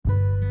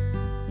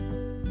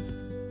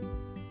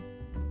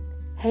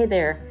Hey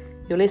there,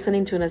 you're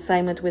listening to An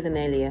Assignment with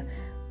Anelia,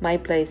 my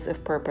place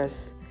of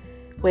purpose,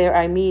 where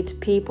I meet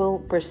people,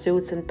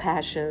 pursuits, and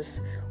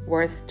passions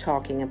worth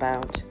talking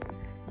about,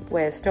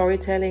 where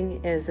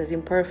storytelling is as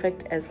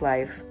imperfect as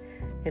life,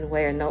 and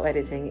where no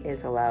editing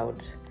is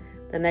allowed.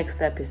 The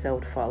next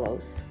episode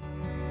follows.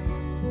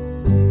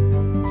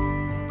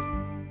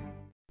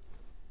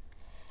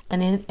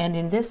 And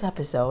in this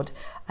episode,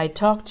 I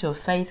talked to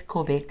Faythe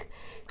Kubik,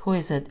 who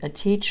is a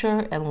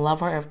teacher and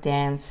lover of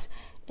dance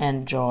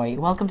and joy.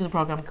 Welcome to the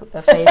program,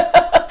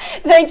 Faythe.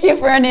 Thank you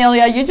for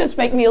Anelia. You just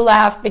make me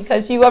laugh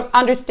because you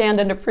understand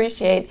and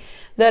appreciate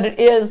that it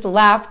is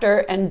laughter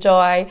and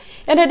joy,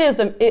 and it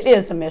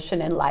is a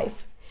mission in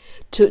life.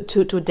 To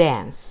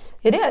dance.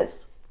 It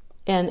is.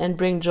 And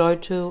bring joy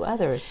to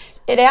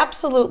others. It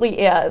absolutely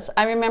is.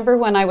 I remember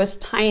when I was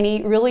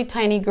tiny, really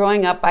tiny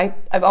growing up,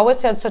 I've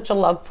always had such a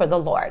love for the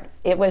Lord.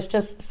 It was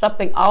just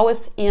something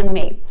always in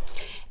me.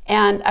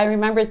 And I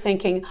remember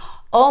thinking,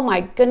 oh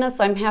my goodness,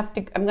 I'm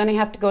going to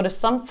have to go to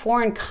some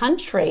foreign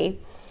country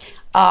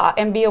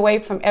and be away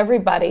from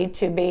everybody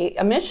to be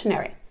a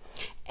missionary.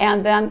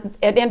 And then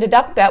it ended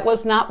up that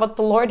was not what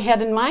the Lord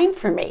had in mind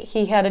for me.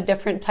 He had a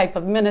different type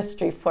of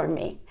ministry for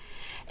me.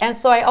 And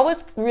so I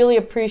always really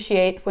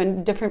appreciate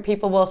when different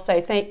people will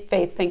say,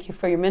 Faythe, thank you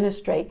for your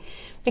ministry.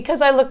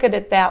 Because I look at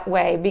it that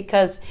way,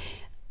 because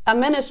a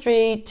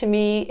ministry to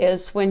me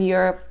is when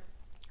you're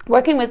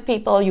working with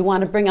people, you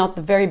want to bring out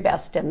the very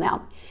best in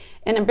them.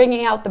 And in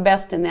bringing out the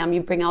best in them,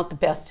 you bring out the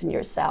best in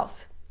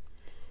yourself.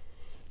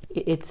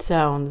 It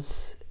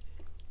sounds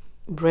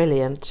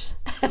brilliant,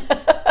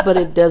 but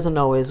it doesn't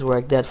always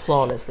work that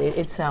flawlessly.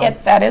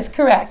 That is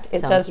correct.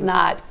 It does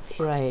not.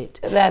 Right.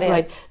 That is.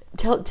 Right.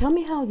 Tell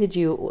me, how did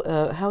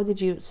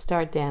you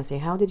start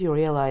dancing? How did you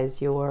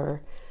realize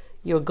you're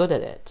good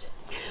at it?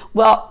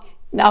 Well,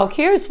 now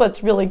here's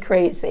what's really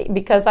crazy,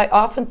 because I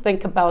often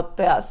think about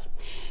this.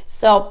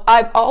 So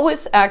I've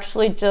always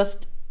actually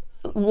just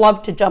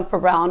loved to jump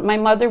around. My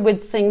mother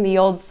would sing the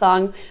old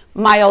song,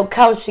 "My old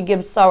cow, she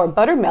gives sour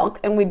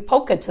buttermilk," and we'd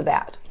polka to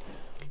that.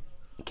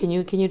 Can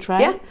you try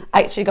yeah.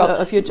 it? She'd go,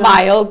 a few times.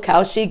 "My old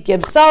cow, she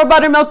gives sour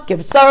buttermilk,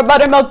 gives sour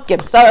buttermilk,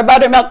 gives sour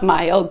buttermilk.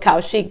 My old cow,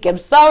 she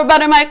gives sour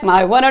buttermilk.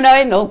 My one and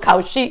only old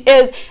cow she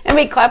is." And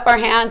we'd clap our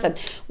hands and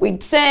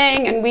we'd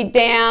sing and we'd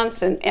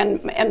dance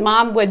and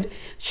Mom would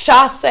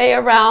chasse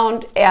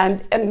around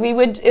and we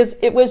would.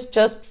 It was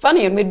just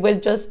funny, and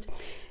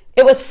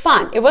it was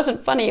fun. It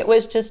wasn't funny. It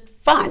was just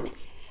fun.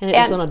 And it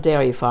was on a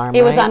dairy farm,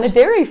 It was on a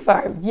dairy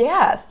farm,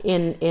 yes.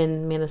 In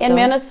Minnesota? In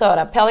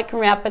Minnesota, Pelican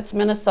Rapids,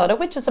 Minnesota,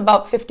 which is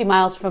about 50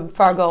 miles from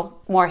Fargo,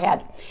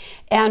 Moorhead.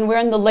 And we're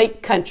in the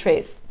lake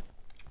countries.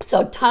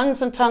 So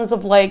tons and tons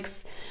of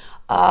lakes,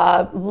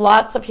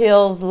 lots of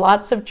hills,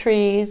 lots of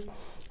trees.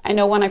 I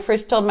know when I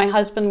first told my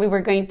husband we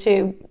were going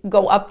to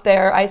go up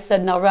there, I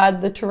said, "No,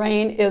 Rod, the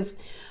terrain is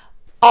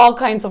all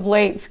kinds of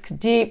lakes,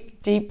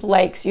 deep, deep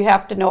lakes. You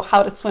have to know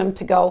how to swim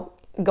to go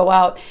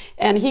out."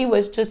 And he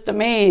was just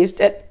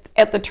amazed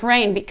at the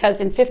terrain, because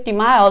in 50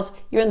 miles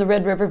you're in the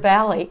Red River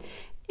Valley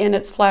and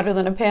it's flatter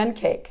than a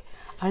pancake.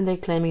 Aren't they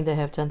claiming they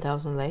have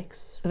 10,000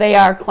 lakes? They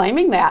are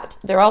claiming that.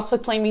 They're also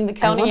claiming the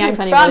county I'm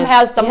from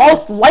has the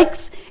most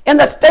lakes in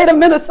the state of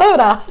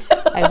Minnesota.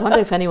 I wonder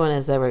if anyone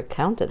has ever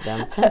counted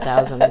them.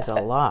 10,000 is a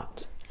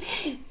lot.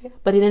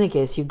 But in any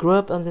case, you grew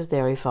up on this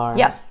dairy farm.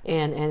 Yes.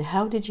 And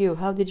how did you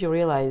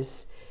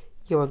realize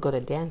you were good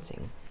at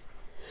dancing?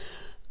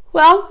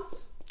 Well,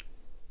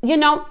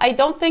 I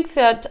don't think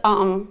that,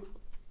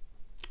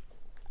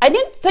 I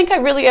didn't think I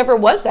really ever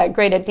was that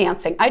great at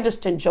dancing. I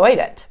just enjoyed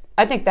it.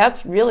 I think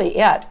that's really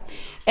it.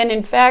 And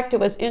in fact, it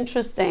was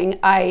interesting.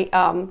 I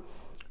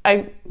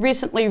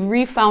recently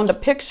refound a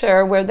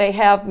picture where they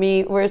have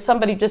me, where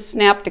somebody just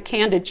snapped a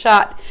candid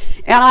shot,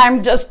 and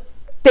I'm just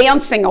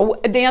dancing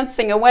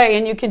away,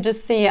 and you can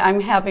just see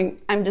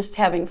I'm just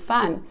having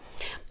fun.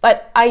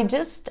 But I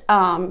just,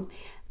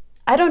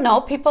 I don't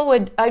know,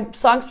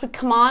 songs would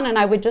come on and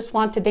I would just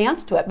want to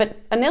dance to it. But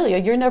Anelia,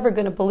 you're never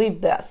going to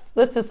believe this.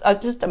 This is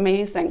just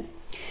amazing.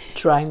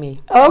 Try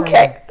me.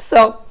 Okay,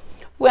 so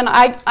when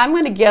I'm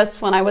going to guess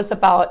when I was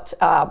about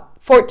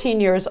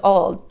 14 years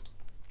old,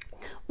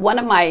 one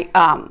of my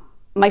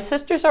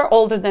sisters are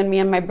older than me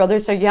and my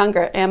brothers are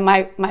younger, and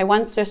my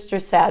one sister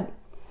said,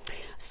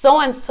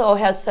 "So-and-so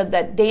has said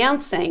that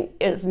dancing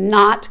is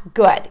not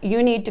good.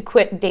 You need to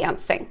quit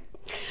dancing."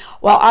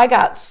 Well, I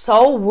got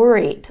so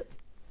worried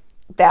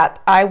that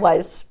I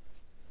was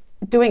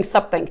doing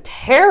something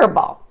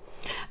terrible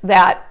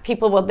that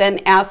people will then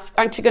ask,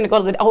 "Aren't you going to go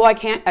to the?" "Oh, I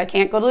can't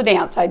go to the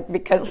dance,"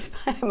 because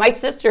my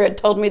sister had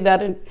told me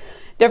that, a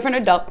different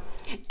adult.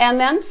 And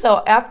then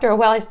so after a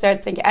while I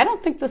started thinking, I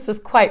don't think this is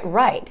quite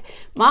right.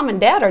 Mom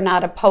and Dad are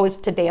not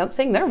opposed to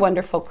dancing. They're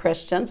wonderful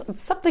Christians.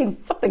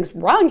 Something's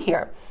wrong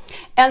here.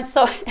 And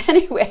so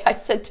anyway, I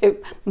said to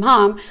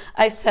Mom,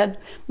 I said,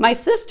 "My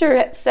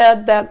sister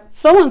said that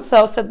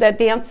so-and-so said that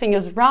dancing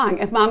is wrong."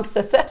 And Mom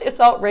says, "That is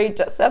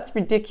outrageous. That's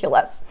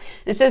ridiculous."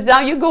 And says, "Now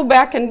you go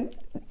back and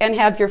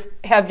have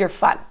your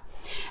fun."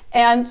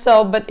 And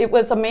so, but it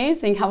was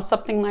amazing how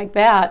something like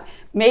that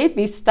made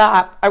me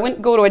stop. I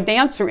wouldn't go to a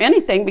dance or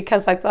anything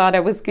because I thought I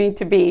was going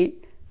to be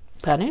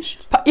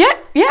punished. Yeah,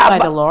 by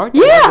the Lord.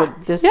 Yeah,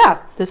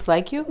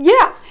 dislike you.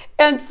 Yeah.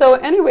 And so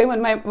anyway,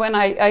 when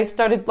I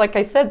started, like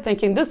I said,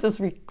 thinking this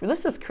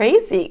is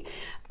crazy,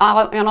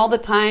 and all the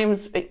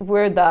times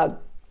where the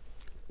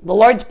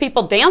Lord's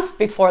people danced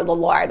before the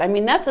Lord. I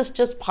mean, this is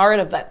just part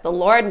of it. The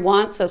Lord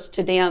wants us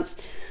to dance.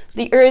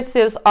 The earth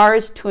is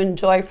ours to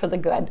enjoy for the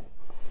good.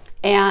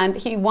 And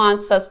he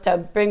wants us to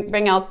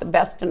bring out the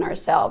best in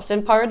ourselves.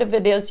 And part of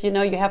it is, you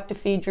have to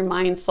feed your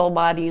mind, soul,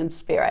 body, and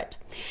spirit.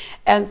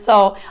 And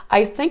so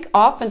I think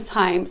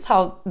oftentimes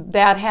how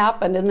that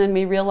happened, and then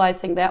me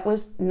realizing that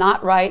was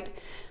not right.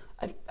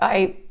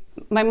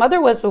 My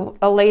mother was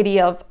a lady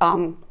of,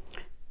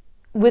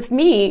 with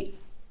me,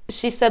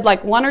 she said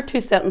like one or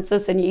two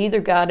sentences and you either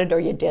got it or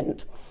you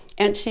didn't.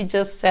 And she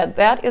just said,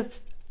 that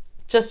is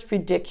just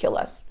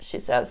ridiculous. She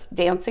says,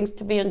 dancing's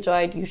to be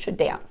enjoyed, you should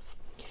dance.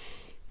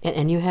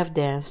 And you have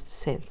danced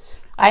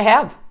since. I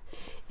have.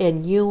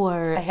 And you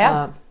are, I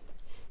have.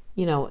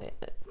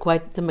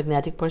 Quite the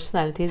magnetic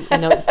personality.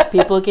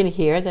 People can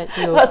hear that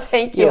you. Well,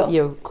 thank you.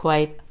 You're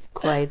quite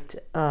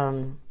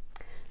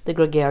the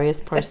gregarious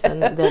person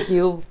that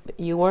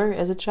you were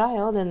as a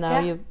child, and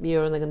now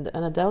you're like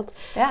an adult.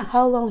 Yeah.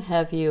 How long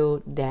have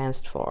you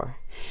danced for?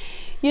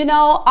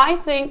 I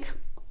think,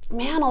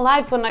 man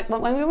alive,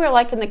 when we were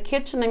like in the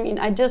kitchen, I mean,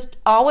 I just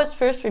always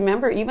first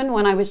remember, even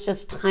when I was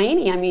just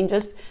tiny, I mean,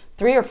 just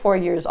 3 or 4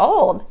 years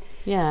old.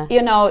 Yeah.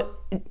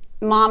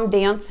 Mom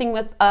dancing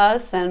with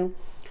us, and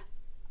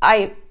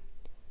I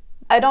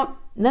don't.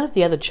 None of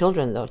the other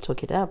children, though,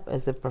 took it up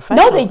as a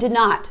profession. No, they did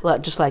not. Well,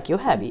 just like you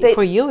have.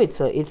 For you, it's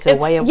a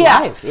way of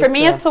life. Yes, for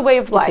me, it's a way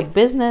of life. It's a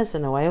business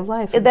and a way of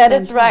life. That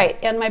is right.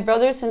 And my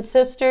brothers and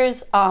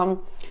sisters,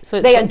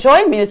 they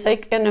enjoy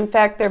music, and in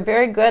fact, they're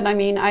very good. I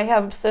mean, I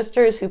have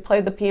sisters who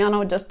play the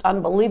piano just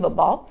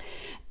unbelievable,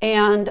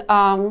 and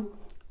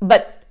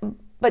but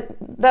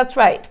that's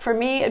right. For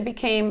me, it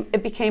became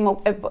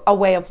a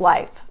way of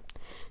life.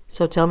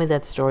 So tell me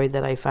that story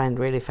that I find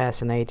really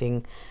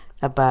fascinating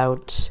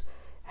about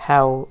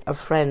how a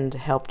friend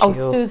helped you.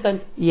 Oh,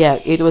 Susan. Yeah,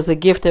 it was a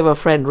gift of a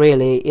friend,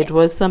 really. It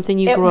was something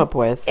you grew up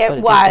with.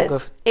 It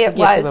was a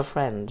gift of a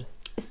friend.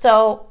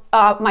 So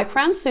my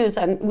friend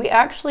Susan, we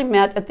actually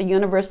met at the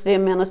University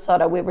of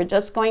Minnesota. We were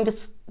just going to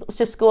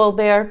school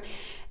there.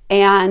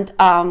 And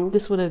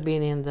this would have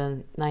been in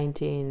the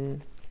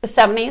 1970s.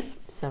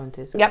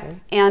 70s, okay. Yep.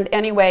 And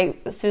anyway,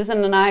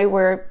 Susan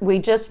and we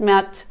just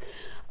met.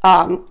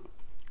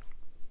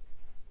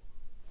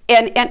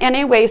 And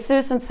anyway,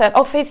 Susan said,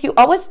 "Oh, Faith, you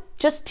always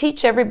just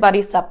teach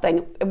everybody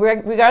something,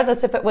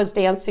 regardless if it was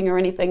dancing or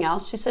anything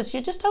else." She says,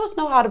 "You just always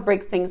know how to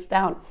break things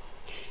down."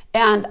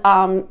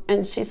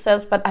 And she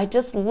says, "But I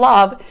just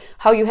love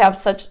how you have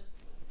such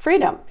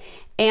freedom."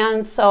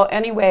 And so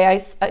anyway,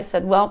 I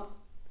said, well,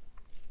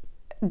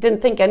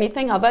 didn't think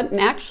anything of it. And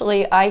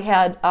actually, I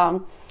had,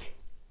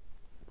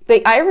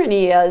 the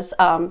irony is,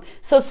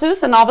 so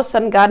Susan all of a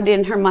sudden got it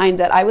in her mind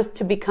that I was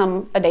to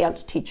become a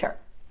dance teacher.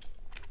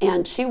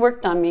 And she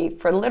worked on me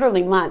for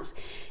literally months.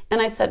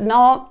 And I said,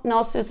 no,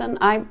 Susan,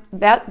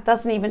 that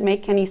doesn't even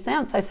make any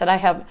sense. I said, I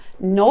have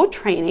no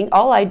training.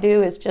 All I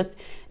do is just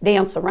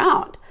dance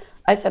around.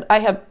 I said, I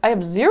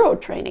have zero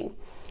training.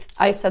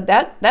 I said,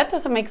 that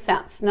doesn't make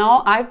sense.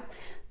 No,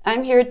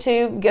 I'm here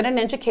to get an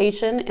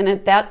education. And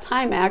at that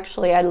time,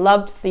 actually, I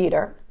loved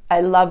theater.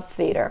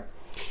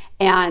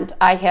 And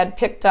I had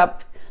picked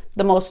up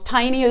the most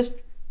tiniest,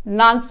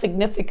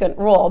 non-significant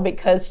role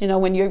because,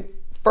 when you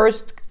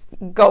first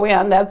go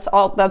in, that's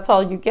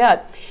all you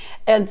get.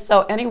 And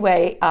so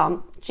anyway,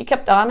 she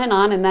kept on,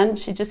 and then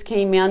she just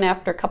came in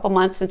after a couple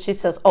months, and she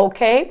says,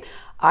 "Okay,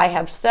 I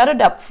have set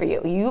it up for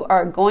you. You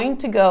are going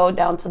to go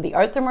down to the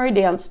Arthur Murray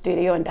Dance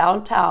Studio in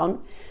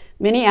downtown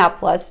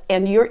Minneapolis,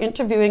 and you're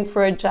interviewing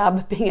for a job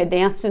of being a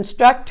dance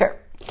instructor."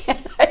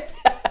 And I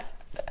said,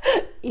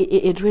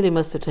 it really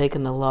must have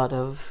taken a lot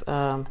of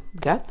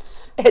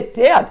guts. It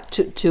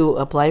did. To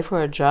apply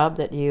for a job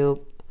that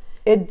you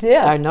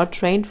are not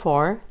trained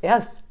for.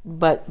 Yes.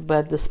 But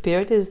the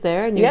spirit is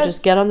there, and you yes.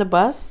 just get on the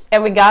bus.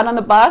 And we got on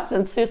the bus,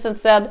 and Susan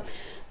said,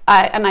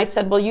 and I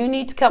said, "Well, you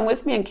need to come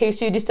with me in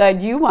case you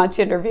decide you want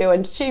to interview."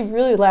 And she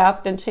really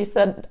laughed, and she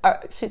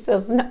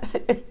says, no.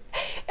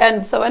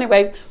 And so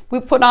anyway, we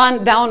put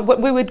down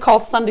what we would call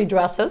Sunday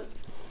dresses,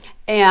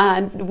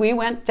 and we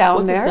went down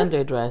What's there. What's a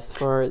Sunday dress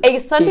for? A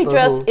Sunday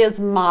dress is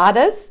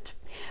modest,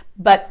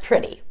 but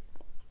pretty.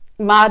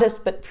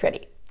 Modest, but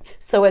pretty.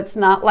 So it's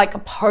not like a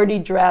party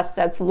dress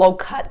that's low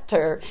cut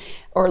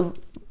or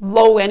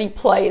low any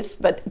place,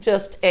 but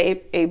just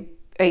a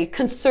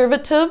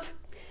conservative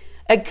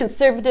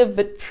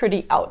but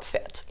pretty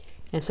outfit.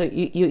 And so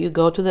you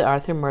go to the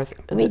Arthur Murray.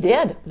 We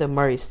did. The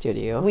Murray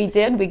studio. We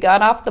did. We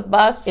got off the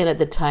bus. And at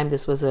the time,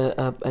 this was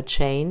a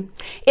chain?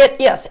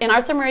 Yes, and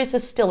Arthur Murray's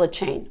is still a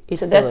chain.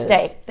 To this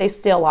day. They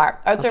still are.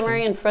 Arthur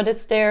Murray and Fred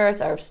Astaire's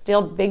are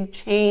still big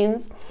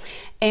chains.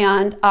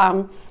 And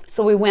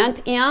so we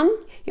went in.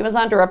 It was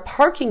under a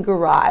parking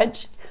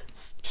garage,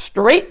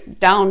 straight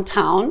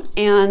downtown,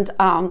 and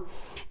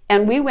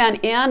we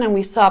went in and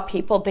we saw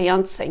people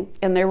dancing,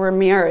 and there were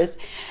mirrors.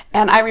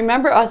 And I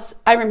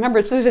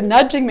remember Susan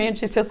nudging me, and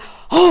she says,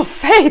 "Oh,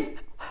 Faith,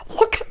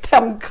 look at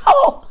them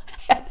go."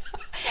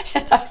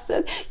 And I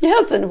said,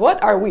 "Yes, and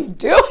what are we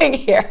doing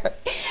here?"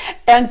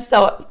 And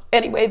so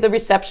anyway, the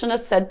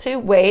receptionist said to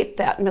wait,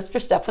 that Mr.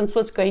 Steffens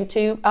was going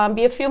to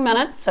be a few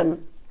minutes,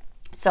 and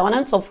so on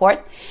and so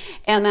forth.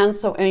 And then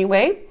so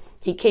anyway,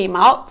 he came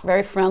out,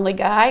 very friendly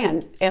guy,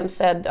 and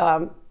said,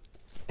 I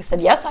said,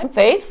 "Yes, I'm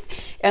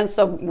Faith." And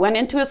so went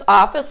into his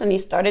office, and he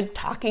started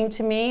talking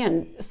to me,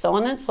 and so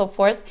on and so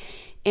forth.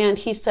 And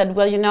he said,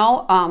 "Well, you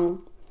know,"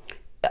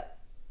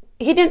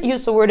 he didn't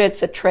use the word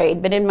 "it's a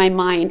trade," but in my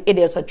mind, it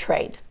is a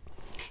trade.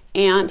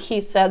 And he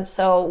said,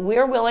 "So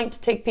we're willing to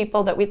take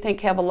people that we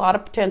think have a lot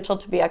of potential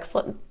to be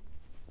excellent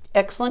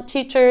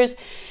teachers."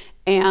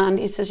 And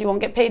he says, "You won't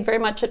get paid very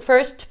much at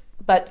first,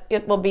 but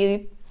it will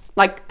be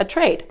like a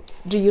trade."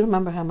 Do you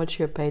remember how much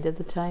you were paid at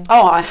the time?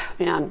 Oh,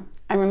 man.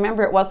 I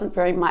remember it wasn't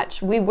very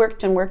much. We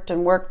worked and worked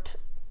and worked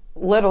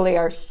literally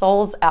our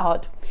souls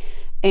out.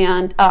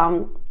 And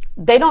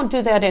they don't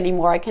do that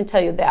anymore, I can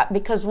tell you that,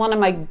 because one of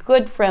my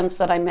good friends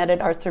that I met at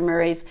Arthur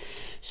Murray's,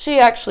 she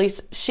actually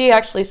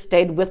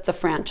stayed with the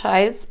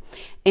franchise,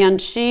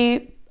 and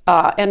she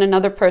and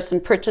another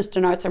person purchased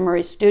an Arthur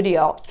Murray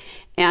studio.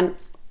 And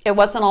it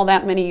wasn't all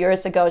that many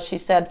years ago. She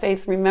said,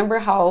 "Faith, remember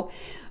how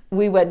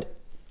we would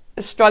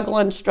struggle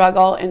and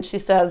struggle?" And she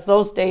says,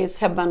 "Those days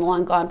have been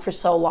long gone for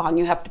so long.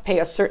 You have to pay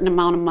a certain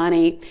amount of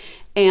money."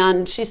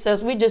 And she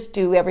says, "We just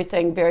do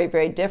everything very,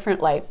 very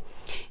differently."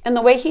 And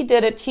the way he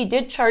did it, he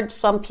did charge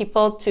some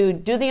people to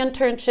do the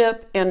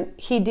internship, and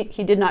he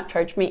did not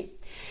charge me.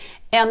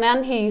 And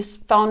then he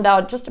found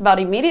out just about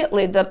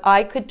immediately that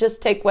I could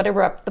just take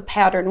whatever the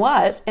pattern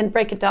was and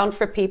break it down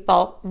for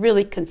people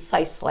really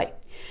concisely.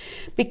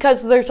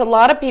 Because there's a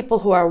lot of people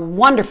who are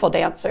wonderful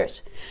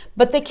dancers,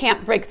 but they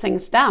can't break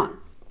things down.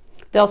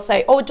 They'll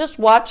say, "Oh, just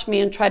watch me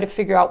and try to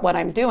figure out what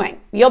I'm doing.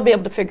 You'll be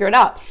able to figure it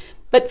out."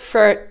 But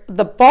for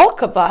the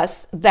bulk of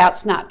us,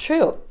 that's not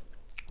true.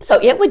 So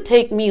it would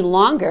take me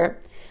longer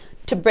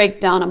to break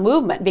down a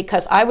movement,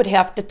 because I would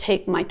have to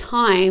take my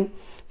time,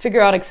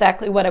 figure out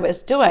exactly what I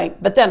was doing,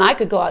 but then I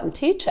could go out and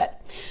teach it.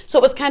 So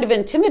it was kind of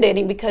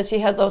intimidating, because you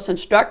had those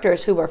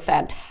instructors who were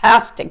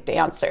fantastic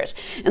dancers,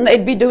 and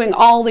they'd be doing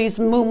all these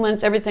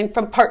movements, everything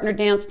from partner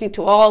dancing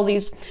to all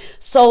these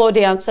solo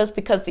dances,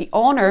 because the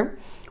owner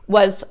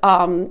was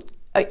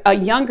a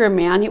younger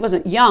man. He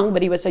wasn't young,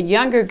 but he was a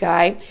younger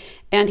guy,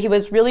 and he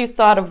was really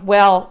thought of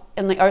well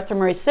in the Arthur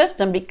Murray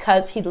system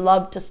because he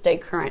loved to stay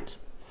current,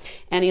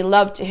 and he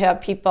loved to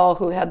have people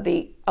who had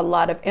a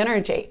lot of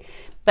energy.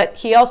 But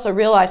he also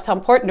realized how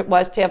important it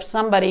was to have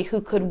somebody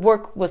who could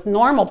work with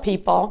normal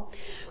people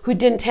who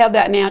didn't have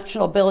that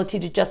natural ability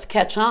to just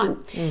catch on.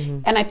 Mm-hmm.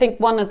 And I think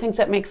one of the things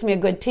that makes me a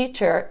good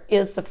teacher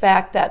is the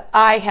fact that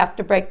I have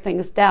to break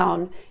things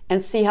down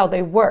and see how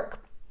they work.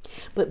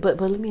 But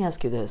let me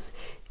ask you this.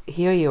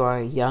 Here you are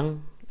a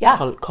young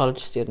college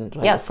student,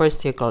 right? Yes. A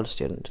first-year college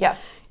student. Yes.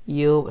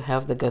 You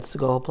have the guts to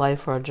go apply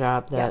for a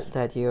job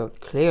that you're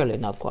clearly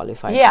not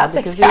qualified yes, for,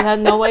 because exactly. you had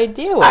no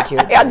idea what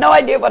I had no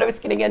idea what I was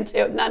getting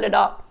into, none at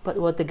all. But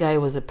what the guy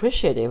was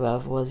appreciative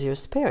of was your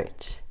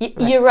spirit.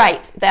 You're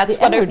right. That's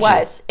what energy, it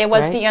was. It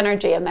was right? the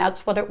energy, and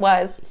that's what it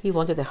was. He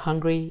wanted a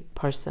hungry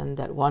person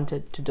that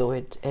wanted to do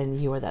it, and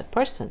you were that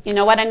person. You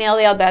know what,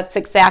 Anelia? That's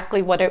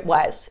exactly what it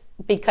was.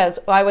 Because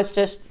I was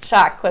just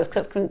shocked,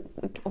 because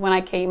when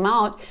I came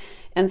out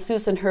and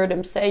Susan heard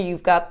him say,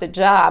 "You've got the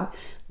job,"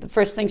 the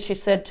first thing she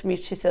said to me,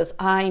 she says,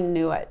 "I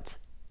knew it.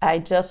 I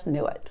just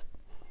knew it."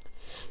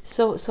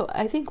 So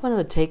I think one of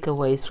the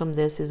takeaways from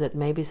this is that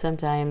maybe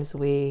sometimes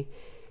we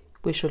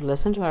should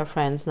listen to our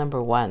friends,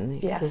 number one,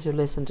 because you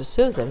listened to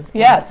Susan.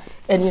 Yes.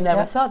 And you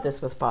never thought this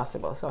was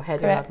possible. So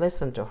had you not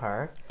listened to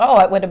her...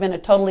 Oh, it would have been a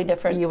totally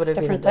different thing. You would have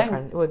been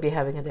different. We would be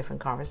having a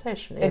different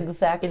conversation.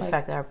 Exactly. In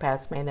fact, our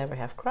paths may never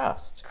have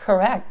crossed.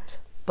 Correct.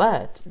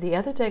 But the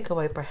other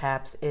takeaway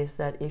perhaps is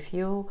that if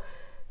you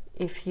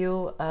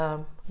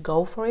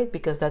go for it,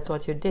 because that's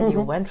what you did,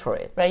 you went for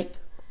it. Right.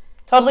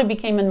 Totally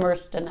became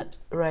immersed in it.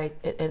 Right.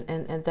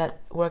 And that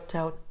worked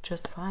out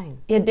just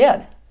fine. It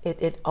did.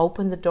 It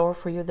opened the door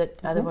for you that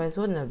otherwise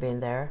wouldn't have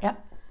been there. Yeah.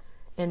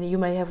 And you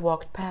may have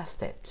walked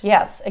past it.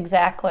 Yes,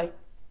 exactly.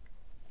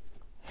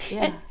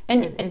 Yeah.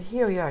 And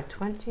here you are,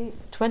 20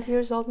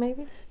 years old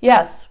maybe?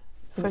 Yes,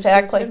 First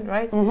exactly. Student,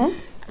 right?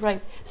 Mm-hmm.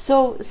 Right.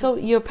 So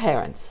your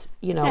parents,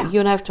 you know, you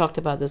and I have talked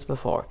about this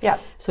before.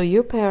 Yes. So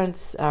your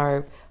parents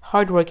are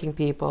hardworking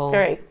people.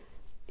 Very.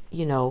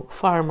 You know,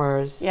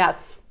 farmers.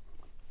 Yes.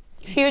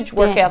 Huge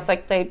work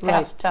ethic they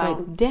passed down.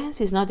 Right. Dance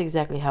is not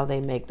exactly how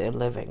they make their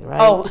living,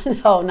 right? Oh,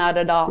 no, not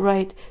at all.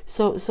 Right.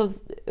 So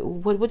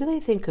what do they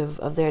think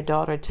of their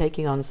daughter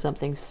taking on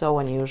something so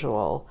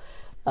unusual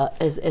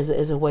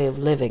as a way of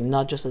living,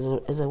 not just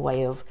as a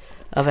way of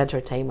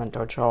entertainment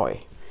or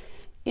joy?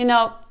 You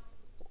know,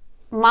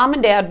 Mom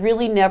and Dad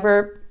really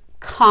never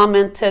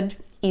commented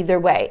either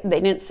way. They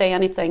didn't say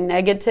anything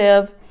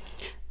negative.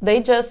 They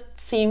just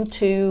seemed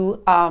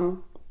to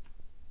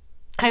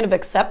kind of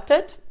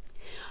accepted.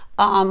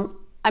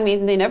 I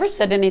mean, they never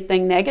said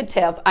anything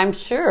negative. I'm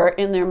sure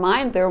in their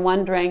mind they're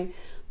wondering,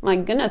 my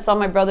goodness, all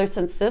my brothers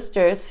and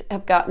sisters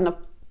have gotten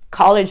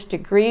college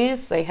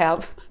degrees. They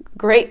have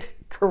great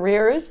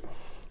careers.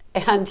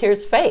 And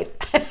here's Faith.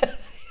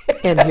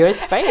 And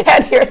here's Faith.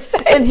 And here's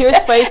Faith. And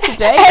here's Faith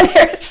today. And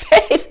here's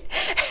Faith.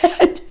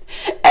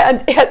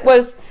 And it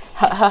was...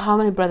 How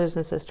many brothers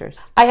and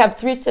sisters? I have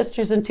 3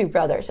 sisters and 2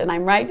 brothers, and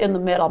I'm right in the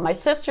middle. My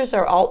sisters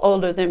are all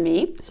older than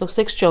me. So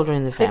 6 children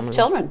in the family. 6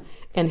 children.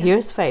 And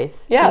here's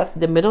Faith. Yes.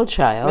 The middle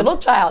child. Middle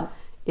child.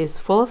 Is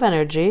full of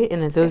energy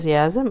and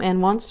enthusiasm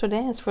and wants to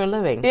dance for a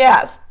living.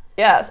 Yes,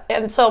 yes.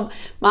 And so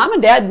Mom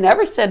and Dad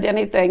never said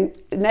anything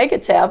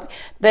negative.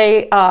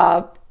 They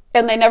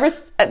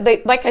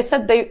like I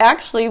said, they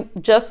actually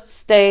just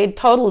stayed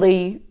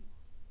totally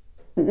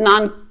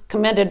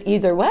non-committed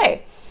either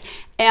way.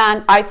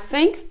 And I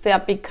think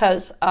that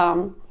because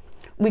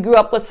we grew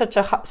up with such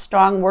a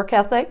strong work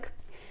ethic,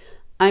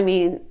 I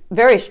mean,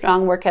 very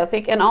strong work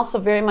ethic, and also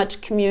very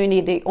much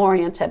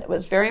community-oriented. It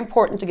was very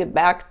important to get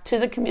back to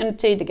the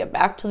community, to get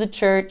back to the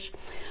church,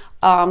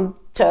 to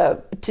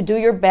do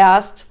your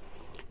best.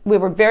 We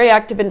were very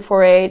active in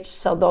 4-H,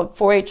 so the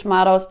 4-H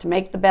motto is to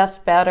make the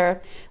best better.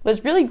 It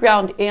was really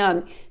ground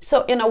in.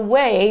 So in a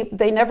way,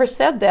 they never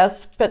said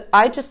this, but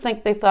I just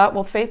think they thought,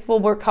 well, Faith will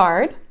work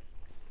hard.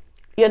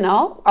 You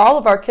know, all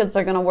of our kids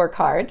are going to work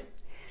hard.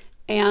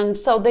 And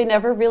so they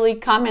never really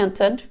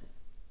commented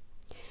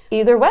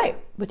either way.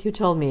 But you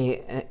told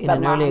me in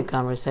an earlier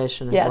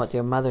conversation what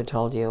your mother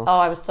told you. Oh,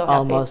 I was so happy.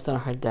 Almost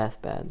on her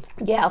deathbed.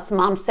 Yes,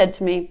 Mom said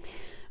to me,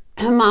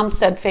 Mom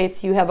said,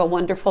 Faith, you have a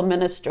wonderful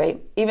ministry.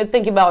 Even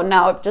thinking about it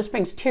now, it just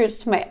brings tears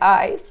to my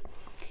eyes.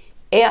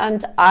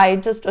 And I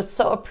just was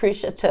so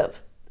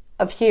appreciative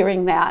of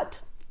hearing that.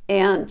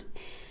 And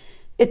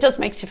it just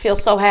makes you feel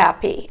so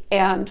happy.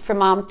 And for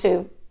Mom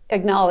to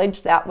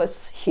acknowledge that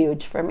was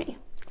huge for me.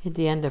 At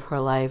the end of her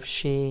life,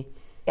 she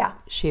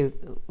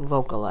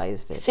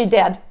vocalized it. She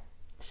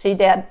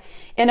did.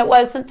 And it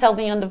wasn't till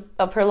the end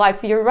of her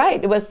life. You're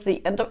right. It was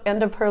the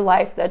end of her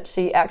life that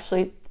she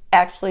actually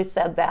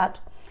said that.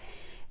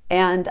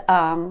 And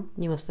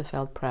you must have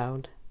felt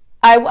proud.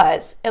 I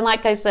was. And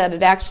like I said,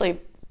 it actually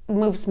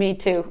moves me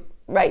to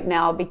right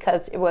now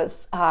because it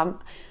was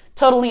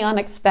totally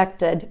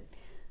unexpected.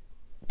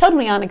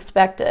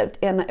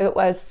 And it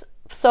was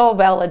so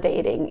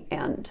validating,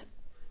 and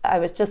I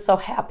was just so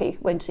happy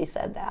when she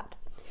said that.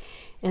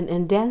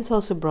 And dance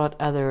also brought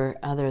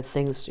other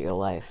things to your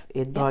life.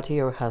 It brought you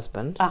your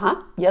husband.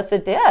 Yes,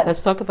 it did.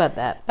 Let's talk about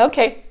that.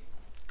 Okay.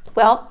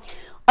 Well,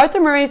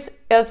 Arthur Murray's,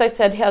 as I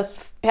said, has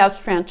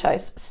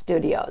franchise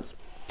studios,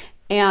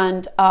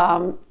 and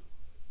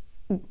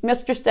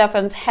Mr.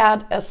 Steffens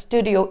had a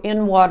studio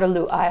in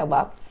Waterloo,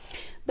 Iowa.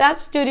 That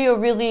studio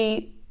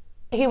really,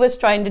 he was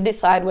trying to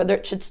decide whether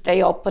it should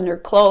stay open or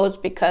close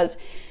because,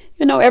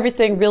 you know,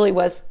 everything really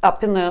was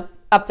up in the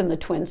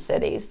Twin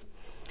Cities.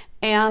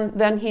 And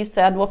then he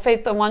said, well,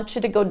 Faith, I want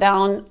you to go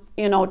down,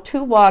 you know,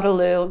 to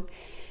Waterloo.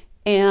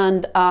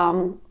 And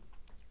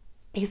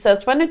he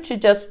says, why don't you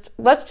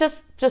let's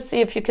just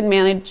see if you can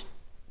manage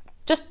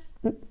it,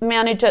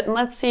 and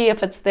let's see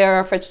if it's there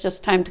or if it's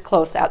just time to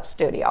close that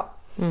studio.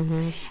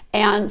 Mm-hmm.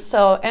 And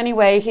so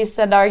anyway, he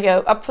said, are you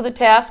up for the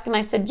task? And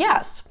I said,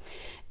 yes.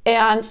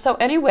 And so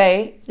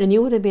anyway... And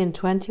you would have been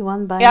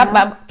 21 by now? Yeah,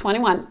 about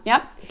 21,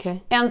 yep.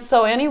 Okay. And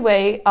so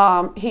anyway,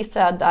 he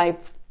said, I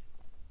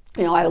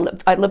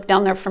lived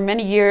down there for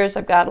many years.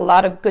 I've got a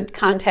lot of good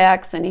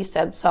contacts. And he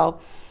says,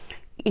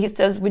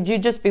 would you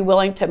just be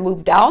willing to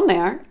move down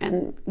there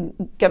and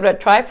give it a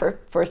try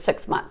for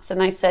 6 months?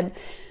 And I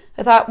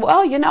thought,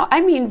 well, you know,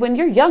 I mean, when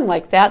you're young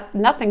like that,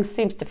 nothing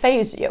seems to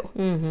faze you.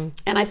 Mm-hmm.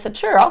 And I said,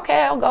 sure,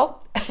 okay, I'll go.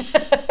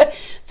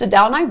 So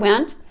down I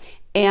went,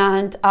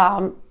 and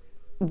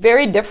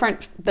very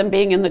different than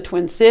being in the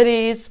Twin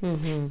Cities.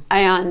 Mm-hmm.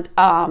 And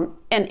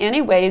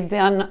anyway,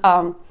 then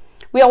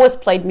we always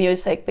played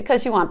music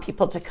because you want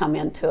people to come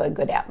into a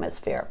good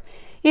atmosphere.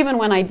 Even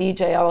when I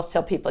DJ, I always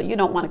tell people, you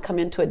don't want to come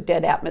into a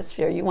dead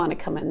atmosphere. You want to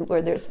come in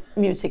where there's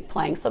music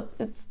playing. So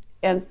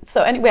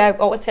anyway, I've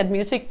always had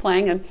music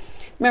playing. And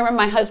remember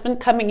my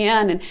husband coming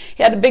in, and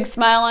he had a big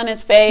smile on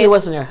his face. He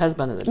wasn't your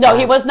husband at the time. No,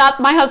 he was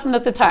not my husband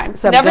at the time.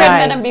 Some Never guy,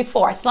 had met him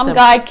before. Some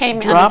guy came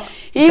in.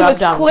 He was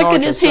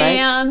clicking his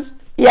hands. Right?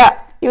 Yeah,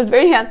 he was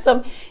very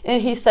handsome.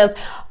 And he says,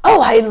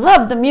 oh, I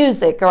love the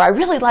music, or I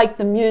really like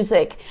the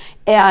music,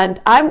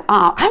 and I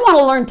want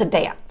to learn to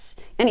dance.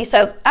 And he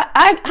says,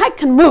 I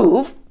can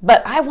move,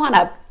 but I want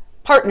to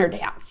partner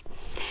dance.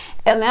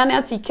 And then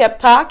as he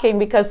kept talking,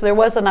 because there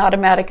was an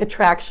automatic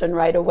attraction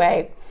right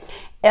away,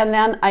 and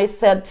then I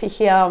said to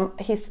him,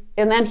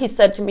 he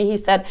said to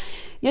me,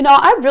 you know,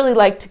 I'd really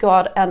like to go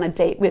out on a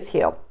date with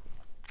you.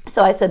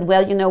 So I said,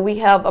 well, you know, we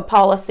have a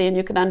policy, and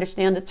you can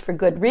understand it's for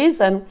good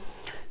reason.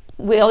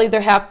 We'll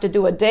either have to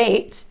do a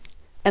date,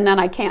 and then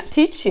I can't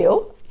teach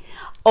you,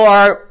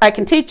 or I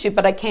can teach you,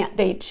 but I can't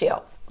date you.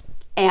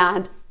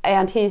 And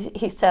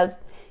he says,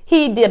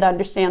 he did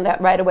understand that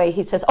right away.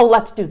 He says, oh,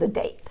 let's do the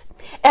date.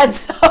 And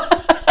so...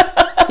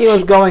 He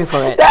was going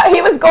for it.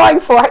 He was going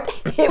for it.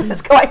 He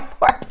was going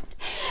for it.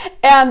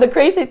 And the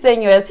crazy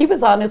thing is, he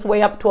was on his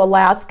way up to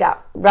Alaska.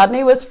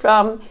 Rodney was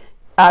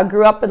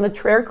grew up in the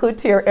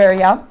Traer-Cloutier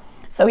area,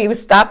 so he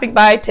was stopping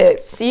by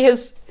to see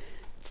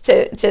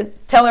to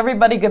tell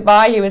everybody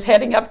goodbye. He was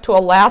heading up to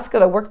Alaska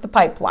to work the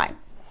pipeline,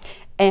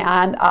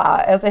 and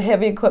as a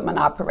heavy equipment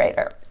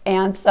operator.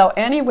 And so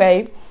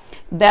anyway,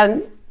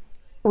 then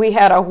we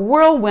had a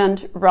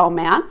whirlwind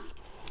romance,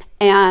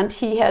 and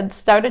he had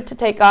started to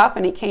take off,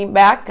 and he came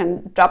back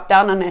and dropped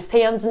down on his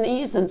hands and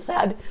knees and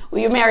said, "Will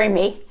you marry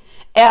me?"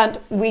 And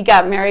we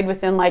got married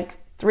within like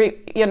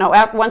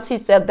once he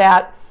said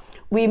that,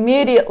 we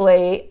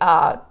immediately,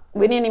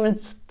 we didn't even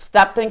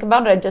stop thinking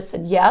about it. I just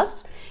said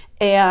yes.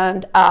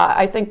 And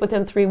I think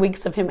within 3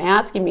 weeks of him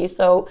asking me,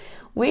 so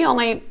we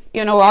only,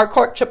 our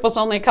courtship was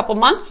only a couple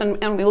months,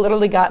 and we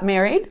literally got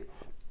married.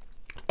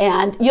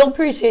 And you'll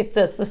appreciate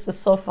this. This is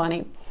so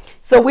funny.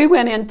 So we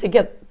went in to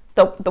get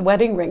the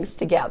wedding rings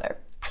together.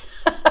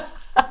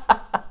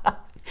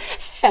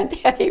 And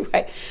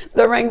anyway,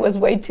 the ring was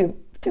way too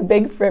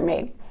big for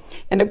me.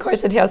 And of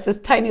course it has this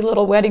tiny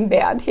little wedding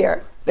band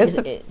here.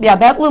 Yeah,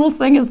 that little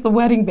thing is the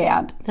wedding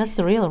band. That's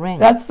the real ring.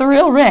 That's the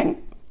real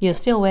ring. You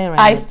still wear it?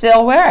 I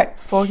still wear it.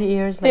 40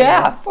 years later?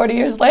 Yeah, 40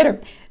 years later.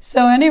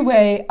 So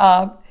anyway,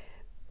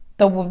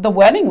 the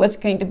wedding was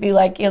going to be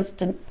like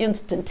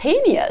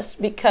instantaneous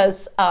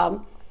because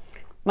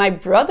my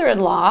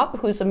brother-in-law,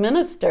 who's a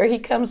minister, he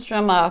comes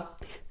from a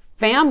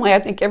family, I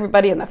think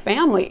everybody in the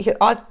family,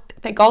 I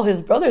think all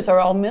his brothers are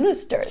all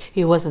ministers.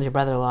 He wasn't your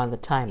brother-in-law at the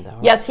time, though?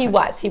 Yes, he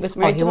was. He was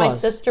married to my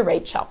sister,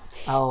 Rachel.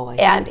 Oh, I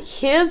see. And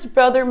his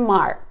brother,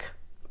 Mark,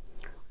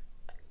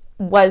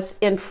 was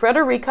in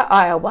Frederica,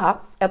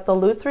 Iowa, at the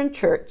Lutheran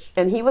Church,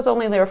 and he was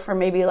only there for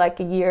maybe like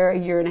a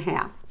year and a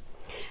half.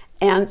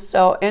 And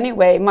so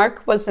anyway,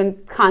 Mark was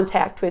in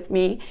contact with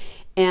me,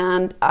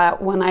 and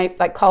when I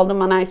called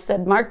him and I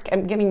said, "Mark,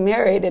 I'm getting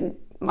married," and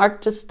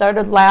Mark just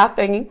started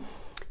laughing,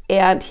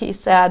 and he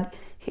said,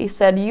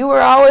 "You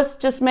were always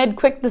just made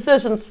quick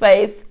decisions,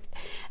 Faith."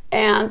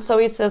 And so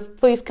he says,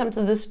 "Please come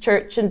to this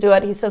church and do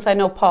it." He says, "I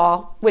know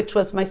Paul," which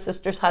was my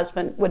sister's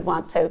husband, "would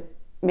want to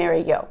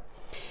marry you."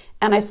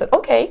 And I said,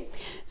 "Okay."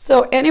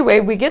 So anyway,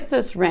 we get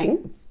this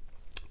ring,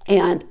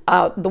 and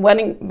the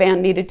wedding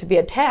band needed to be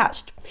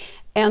attached.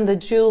 And the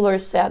jeweler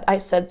said,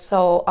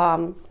 so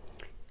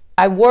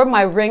I wore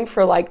my ring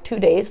for like 2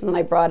 days, and then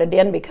I brought it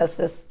in because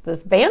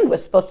this band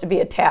was supposed to be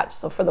attached.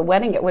 So for the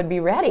wedding, it would be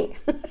ready.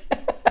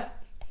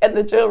 And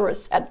the jeweler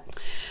said,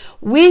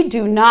 "We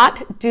do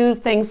not do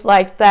things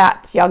like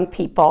that, young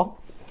people.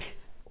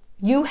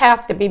 You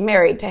have to be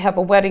married to have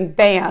a wedding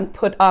band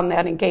put on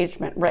that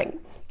engagement ring."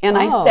 And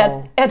I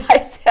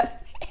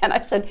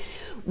said,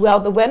 "Well,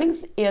 the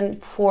wedding's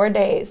in 4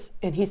 days."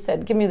 And he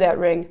said, "Give me that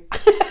ring."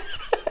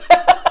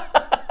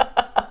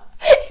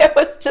 It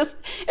was just,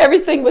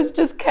 everything was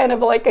just kind of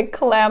like a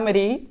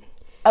calamity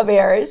of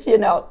errors,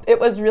 It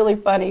was really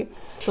funny.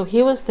 So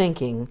he was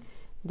thinking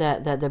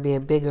that there'd be a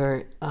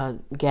bigger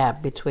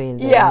gap between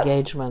the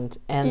engagement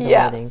and the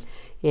wedding.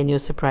 And you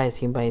surprised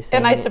him by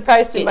saying, and I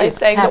surprised him by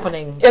saying, "It's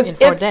happening in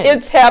 4 days."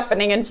 It's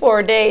happening in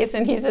 4 days.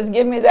 And he says,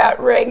 "Give me that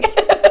ring."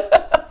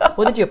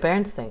 What did your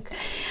parents think?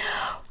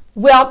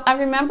 Well, I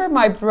remember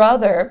my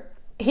brother,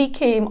 he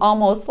came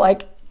almost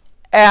like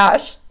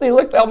ash. He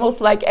looked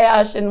almost like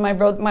ash. And my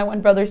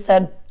one brother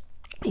said,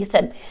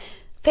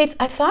 "Faith,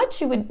 I thought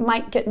you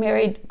might get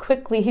married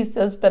quickly." He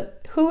says,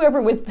 "But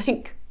whoever would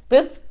think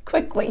this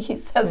quickly?" He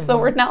says, "So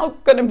we're now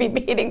going to be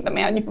meeting the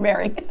man you're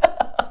marrying."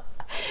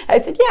 I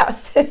said,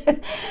 "Yes."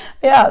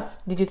 Yes.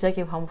 Did you take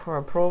him home for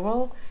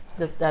approval?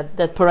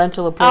 That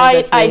parental approval?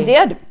 I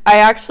did. I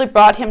actually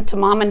brought him to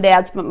Mom and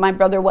Dad's, but my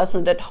brother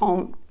wasn't at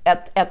home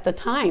at the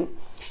time.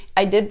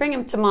 I did bring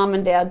him to Mom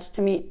and Dad's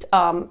to meet.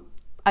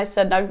 I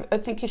said, I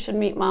think you should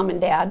meet Mom and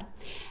Dad.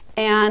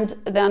 And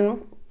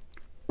then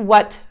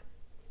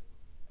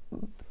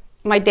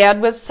my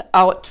dad was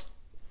out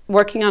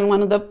working on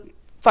one of the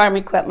farm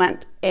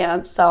equipment.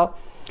 And so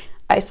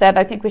I said,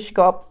 "I think we should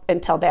go up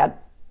and tell Dad,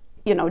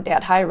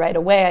 Dad hi right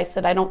away." I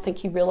said, "I don't think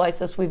he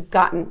realizes we've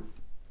gotten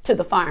to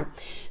the farm."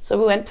 So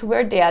we went to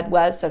where Dad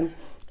was, and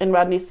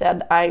Rodney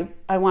said, I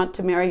want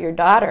to marry your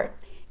daughter.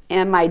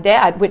 And my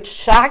dad, which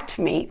shocked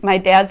me, my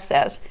dad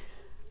says,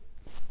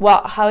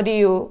 "Well,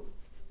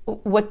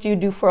 what do you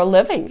do for a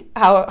living?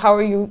 How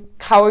are you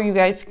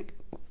guys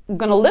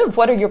going to live?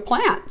 What are your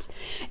plans?"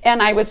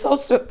 And I was so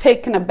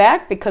taken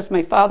aback because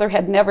my father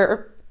had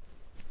never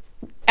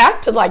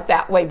acted like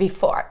that way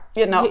before.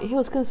 He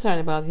was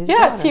concerned about his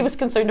daughter. Yes, he was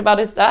concerned about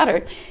his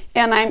daughter.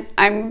 And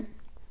I'm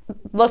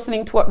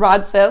listening to what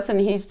Rod says, and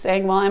he's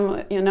saying, "Well,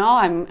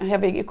 I'm a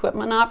heavy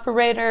equipment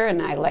operator,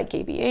 and I like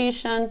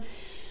aviation,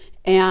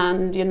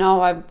 and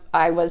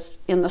I was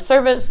in the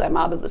service, I'm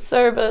out of the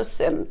service,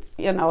 and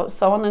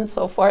so on and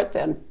so forth."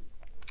 And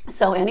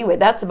so anyway,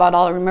 that's about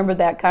all I remember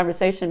that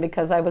conversation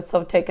because I was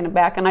so taken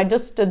aback, and I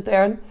just stood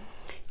there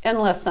and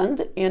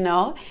listened,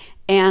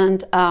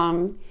 and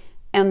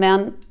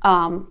then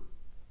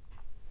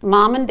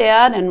Mom and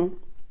Dad and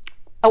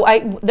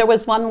there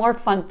was one more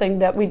fun thing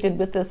that we did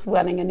with this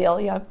wedding,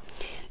 Anelia.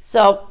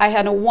 So I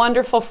had a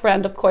wonderful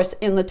friend, of course,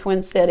 in the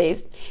Twin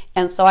Cities.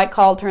 And so I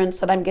called her and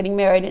said, I'm getting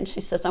married. And she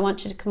says, I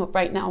want you to come up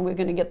right now and we're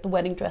going to get the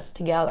wedding dress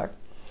together.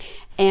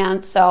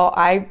 And so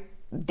I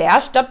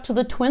dashed up to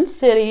the Twin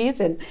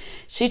Cities and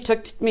she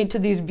took me to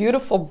these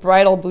beautiful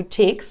bridal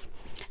boutiques.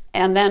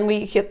 And then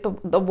we hit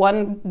the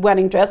one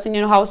wedding dress, and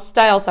you know how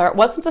styles are. It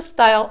wasn't the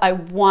style I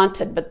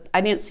wanted, but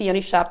I didn't see any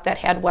shop that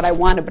had what I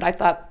wanted, but I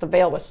thought the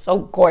veil was so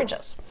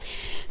gorgeous.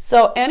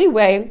 So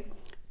anyway,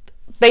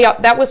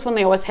 that was when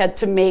they always had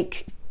to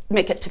make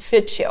it to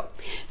fit you.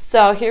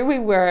 So here we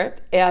were,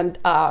 and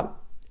Barb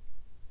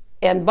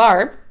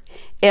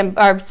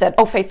said,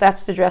 oh, Faith,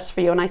 that's the dress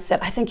for you. And I said,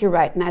 I think you're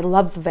right, and I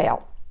love the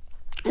veil.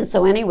 And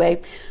so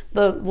anyway,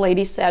 the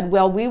lady said,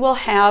 well, we will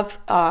have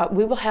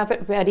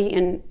it ready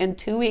in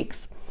 2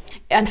 weeks.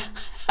 And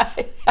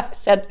I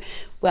said,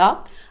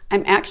 well,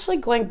 I'm actually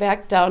going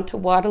back down to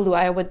Waterloo,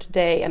 Iowa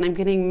today, and I'm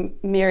getting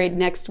married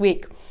next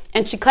week.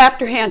 And she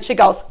clapped her hand. She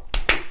goes,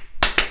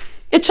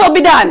 it shall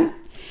be done.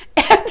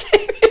 And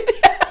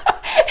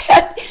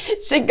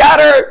she got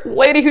her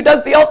lady who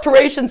does the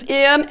alterations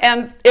in,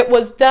 and it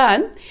was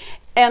done.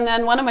 And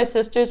then one of my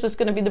sisters was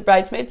going to be the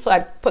bridesmaid, so I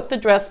put the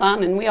dress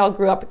on, and we all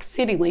grew up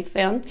exceedingly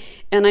thin.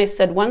 And I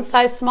said, one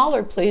size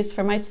smaller, please,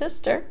 for my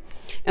sister.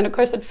 And, of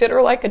course, it fit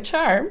her like a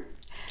charm.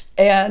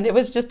 And it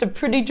was just a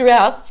pretty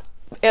dress.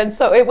 And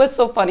so it was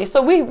so funny.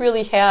 So we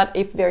really had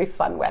a very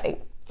fun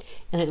wedding.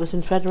 And it was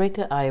in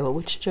Frederica, Iowa.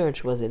 Which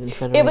church was it in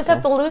Frederica? It was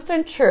at the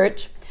Lutheran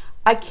church.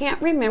 I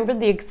can't remember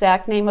the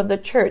exact name of the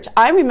church.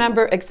 I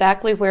remember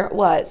exactly where it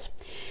was.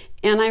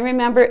 And I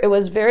remember it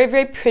was very,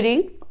 very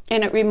pretty.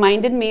 And it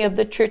reminded me of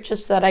the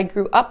churches that I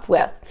grew up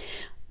with.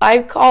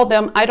 I call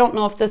them, I don't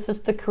know if this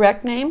is the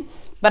correct name,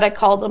 but I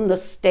call them the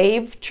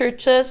stave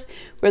churches,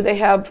 where they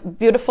have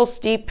beautiful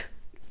steep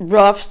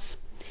roofs.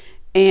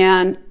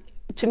 And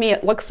to me,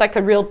 it looks like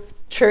a real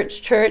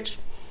church.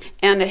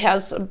 And it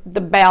has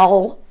the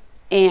bell.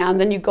 And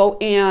then you go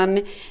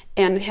in,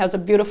 and it has a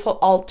beautiful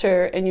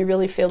altar, and you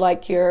really feel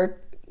like you're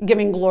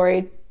giving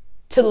glory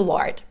to the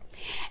Lord.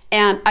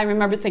 And I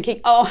remember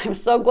thinking, oh, I'm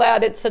so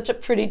glad it's such a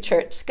pretty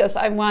church, because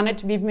I wanted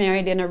to be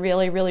married in a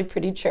really, really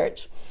pretty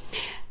church.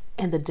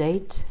 And the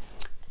date?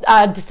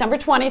 December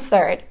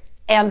 23rd.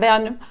 And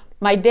then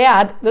my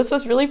dad, this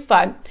was really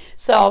fun.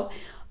 So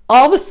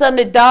all of a sudden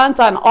it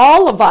dawns on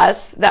all of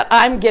us that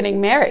I'm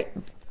getting married.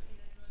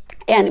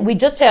 And we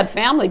just had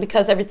family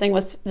because everything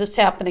was just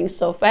happening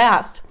so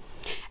fast.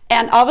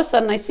 And all of a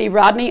sudden I see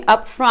Rodney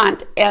up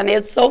front, and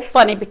it's so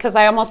funny because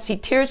I almost see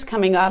tears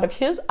coming out of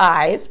his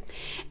eyes.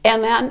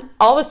 And then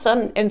all of a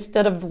sudden,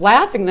 instead of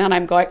laughing, then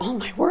I'm going, oh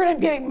my word, I'm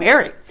getting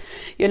married.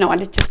 You know,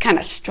 and it just kind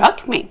of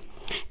struck me.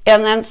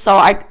 And then so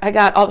I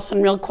got all of a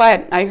sudden real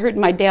quiet. I heard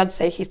my dad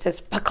say, he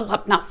says, buckle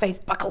up now,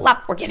 Faith, buckle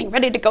up. We're getting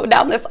ready to go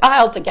down this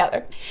aisle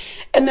together.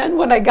 And then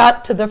when I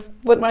got to the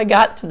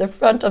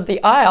front of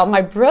the aisle,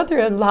 my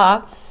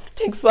brother-in-law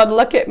takes one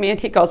look at me and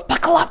he goes,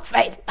 buckle up,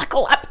 Faith,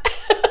 buckle up.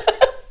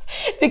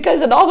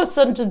 Because it all of a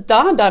sudden just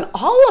dawned on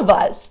all of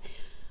us,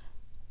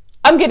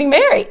 I'm getting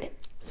married.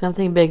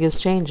 Something big is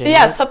changing.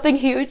 Yeah, right? Something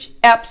huge,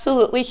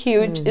 absolutely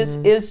huge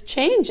is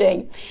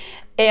changing.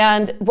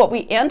 And what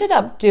we ended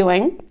up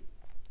doing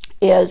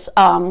is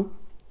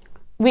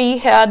we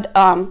had,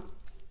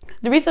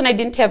 the reason I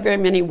didn't have very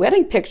many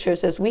wedding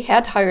pictures is we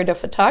had hired a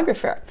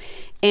photographer,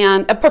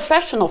 and a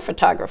professional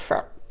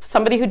photographer,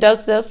 somebody who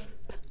does this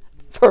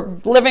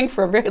for living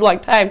for a very long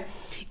time.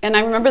 And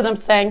I remember them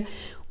saying,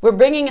 we're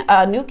bringing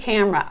a new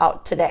camera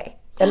out today.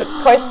 And of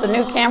course, the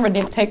new camera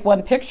didn't take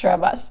one picture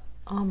of us.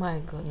 Oh my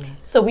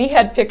goodness. So we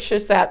had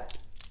pictures that,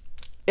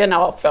 you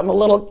know, from a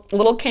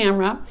little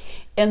camera.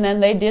 And then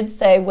they did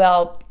say,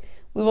 well,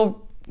 we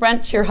will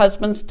rent your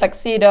husband's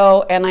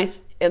tuxedo and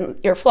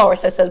your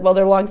flowers. I said, well,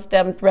 they're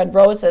long-stemmed red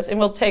roses, and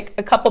we'll take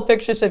a couple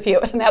pictures of you.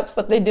 And that's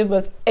what they did,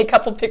 was a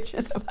couple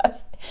pictures of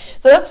us.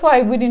 So that's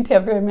why we didn't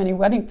have very many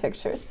wedding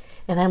pictures.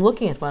 And I'm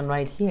looking at one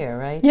right here,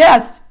 right?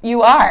 Yes,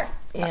 you are.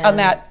 And on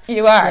that,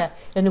 you are. Yeah.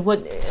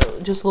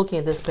 And just looking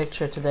at this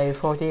picture today,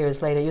 40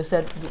 years later, you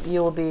said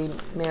you will be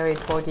married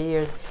 40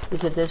 years.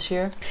 Is it this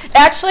year?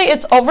 Actually,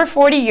 it's over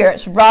 40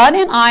 years. Rod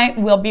and I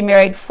will be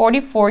married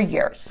 44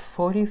 years.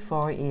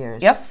 44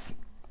 years. Yes.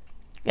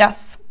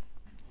 Yes.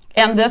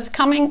 And this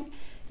coming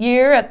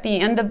year, at the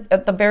end of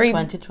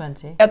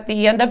 2020. At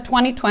the end of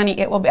 2020,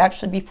 it will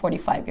actually be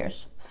 45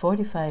 years.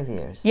 45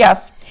 years.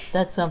 Yes.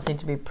 That's something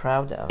to be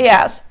proud of.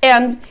 Yes.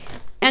 And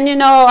you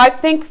know, I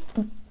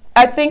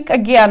think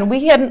again, we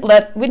didn't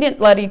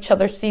let each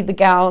other see the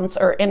gowns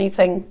or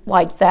anything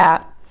like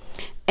that.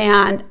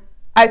 And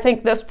I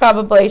think this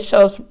probably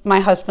shows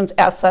my husband's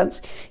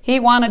essence. He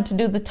wanted to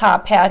do the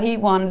top hat. He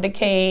wanted a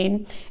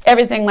cane,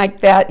 everything like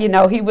that. You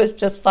know, he was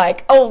just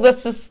like, oh,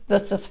 this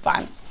is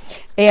fun.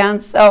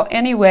 And so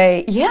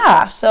anyway,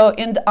 yeah. So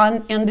in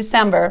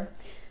December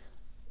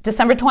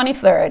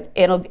 23rd,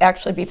 it'll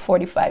actually be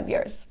 45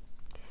 years.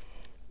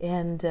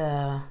 And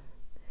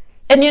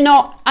you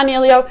know,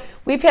 Anelia,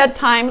 we've had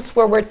times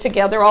where we're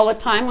together all the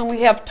time, and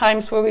we have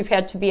times where we've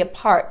had to be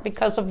apart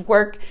because of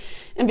work.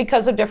 and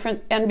because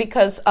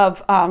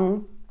of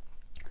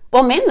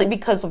well, mainly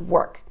because of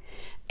work.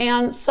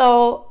 And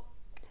so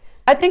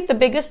I think the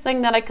biggest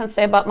thing that I can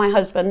say about my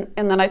husband,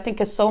 and that I think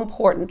is so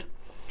important,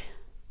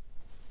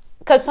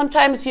 because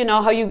sometimes you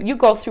know how you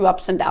go through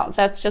ups and downs.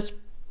 That's just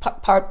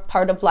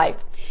part of life.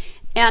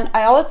 And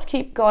I always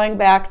keep going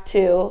back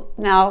to,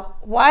 now,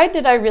 why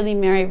did I really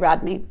marry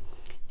Rodney?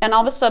 And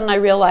all of a sudden I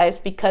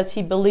realized because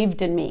he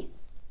believed in me.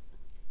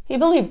 He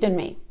believed in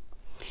me.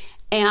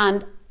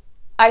 And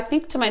I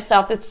think to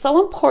myself, it's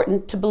so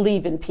important to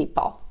believe in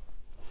people.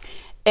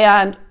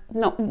 And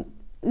no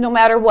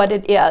matter what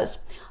it is.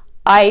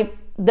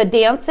 The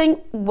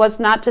dancing was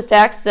not just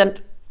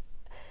accident.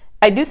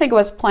 I do think it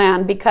was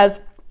planned, because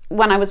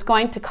when I was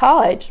going to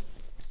college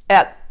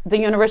at the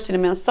University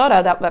of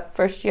Minnesota that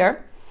first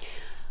year,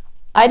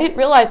 I didn't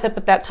realize it,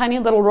 but that tiny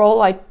little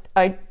role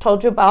I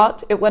told you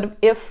about, it would have,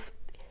 if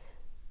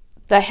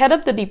the head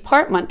of the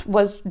department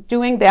was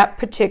doing that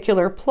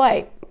particular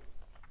play,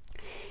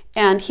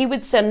 and he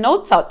would send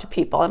notes out to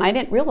people, and I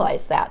didn't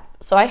realize that.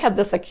 So I had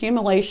this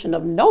accumulation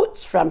of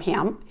notes from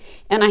him,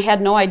 and I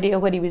had no idea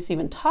what he was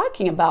even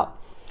talking about.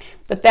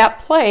 But that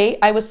play,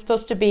 I was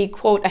supposed to be,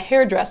 quote, a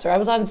hairdresser. I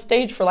was on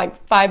stage for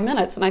like 5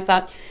 minutes, and I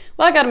thought,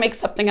 well, I got to make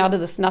something out of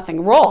this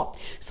nothing role.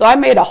 So I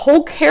made a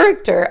whole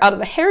character out of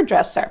the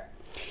hairdresser.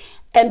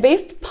 And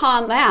based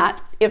upon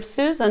that, if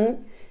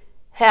Susan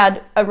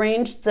had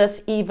arranged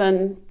this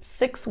even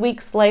 6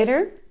 weeks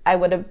later, I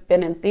would have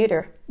been in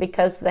theater,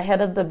 because the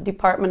head of the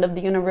department of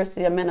the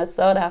University of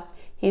Minnesota,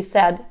 he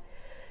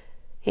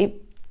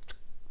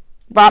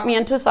brought me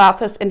into his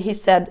office and he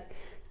said,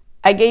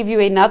 I gave you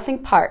a nothing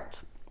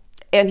part.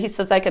 And he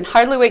says, I can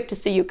hardly wait to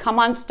see you come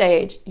on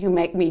stage. You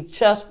make me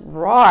just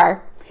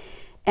roar.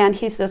 And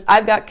he says,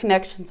 I've got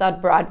connections on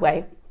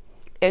Broadway.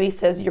 And he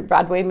says, you're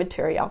Broadway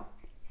material.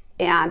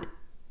 And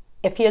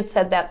if he had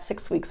said that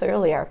 6 weeks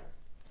earlier,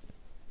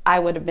 I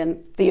would have been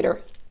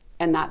theater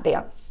and not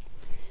dance.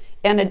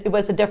 And it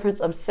was a difference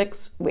of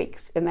 6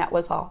 weeks, and that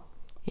was all.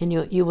 And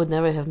you would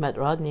never have met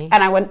Rodney.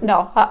 And I wouldn't,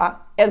 no,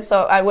 And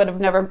so I would have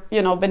never,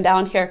 been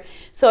down here.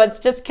 So it's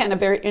just kind of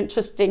very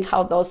interesting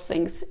how those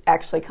things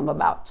actually come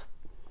about.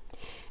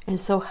 And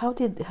so how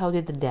did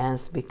the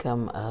dance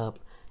become,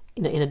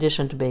 in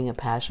addition to being a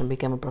passion,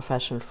 become a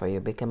profession for you,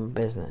 become a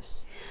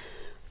business?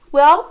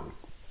 Well,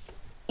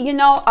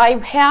 I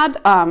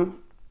had,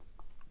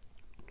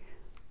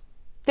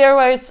 there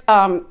was,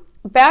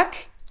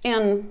 back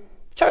in,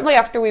 shortly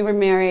after we were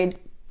married,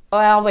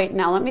 well, wait,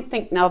 now, let me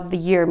think now of the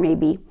year,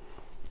 maybe.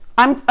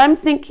 I'm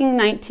thinking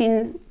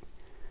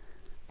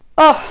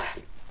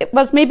it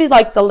was maybe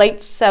like the late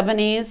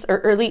 70s or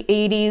early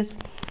 80s,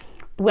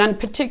 when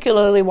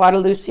particularly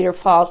Waterloo, Cedar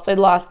Falls, they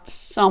lost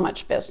so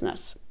much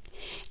business.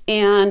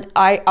 And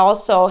I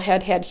also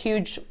had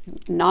huge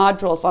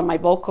nodules on my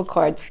vocal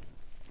cords,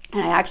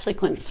 and I actually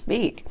couldn't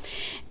speak.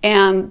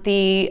 And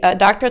the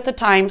doctor at the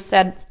time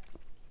said,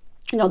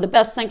 the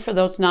best thing for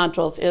those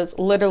nodules is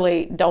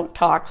literally don't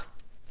talk.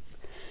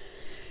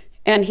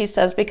 And he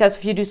says, because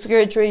if you do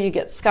surgery, you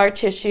get scar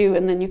tissue,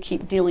 and then you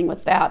keep dealing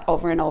with that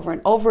over and over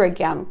and over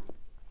again.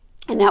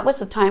 And that was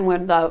the time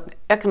when the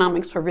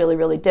economics were really,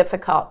 really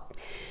difficult.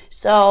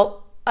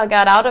 So I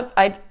got out of,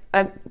 I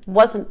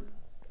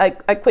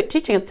quit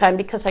teaching at the time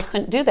because I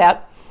couldn't do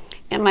that.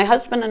 And my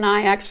husband and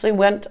I actually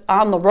went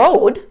on the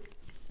road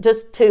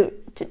just to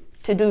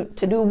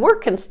do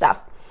work and stuff.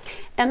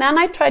 And then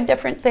I tried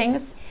different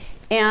things.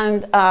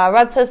 And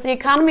Rod says, the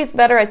economy's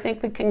better. I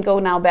think we can go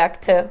now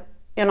back to,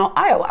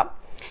 Iowa.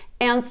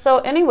 And so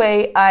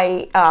anyway,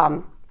 I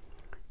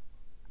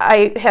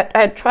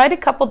had tried a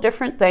couple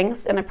different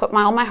things, and I put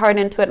all my heart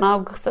into it, and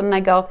all of a sudden I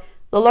go,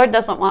 the Lord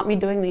doesn't want me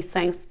doing these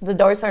things. The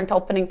doors aren't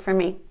opening for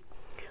me.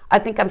 I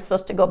think I'm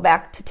supposed to go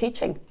back to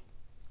teaching.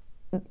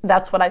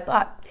 That's what I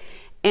thought.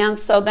 And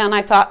so then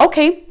I thought,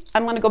 okay,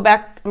 I'm going to go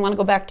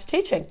back to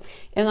teaching.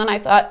 And then I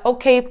thought,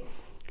 okay,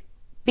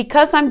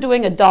 because I'm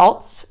doing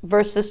adults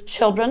versus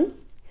children,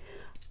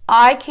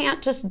 I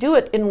can't just do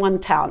it in one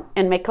town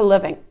and make a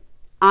living.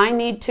 I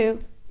need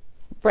to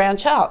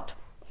branch out.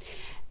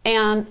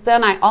 And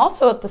then I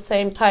also at the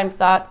same time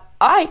thought,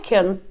 I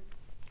can,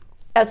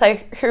 as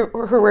I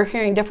were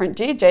hearing different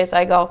DJs,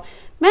 I go,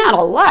 man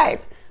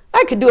alive,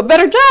 I could do a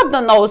better job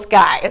than those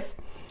guys.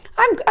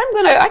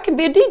 I can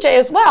be a DJ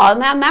as well,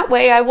 and then that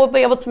way I will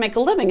be able to make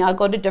a living. I'll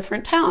go to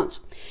different towns.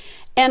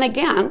 And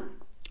again,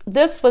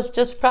 this was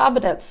just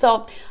providence.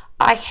 So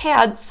I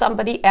had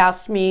somebody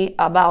ask me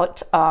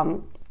about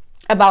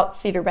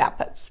Cedar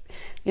Rapids.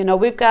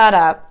 We've got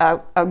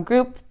a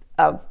group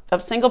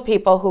of single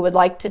people who would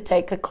like to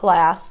take a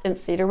class in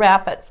Cedar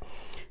Rapids.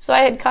 So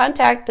I had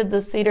contacted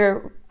the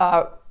Cedar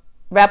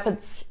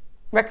Rapids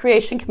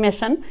Recreation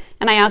Commission,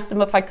 and I asked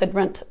them if I could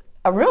rent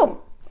a room.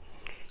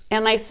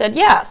 And they said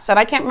yes. And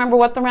I can't remember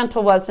what the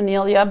rental was,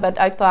 Anelia, but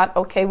I thought,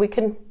 okay,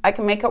 I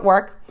can make it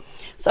work.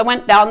 So I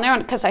went down there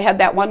because I had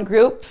that one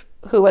group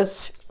who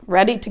was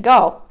ready to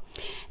go.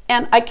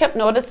 And I kept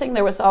noticing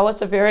there was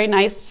always a very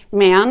nice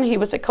man. He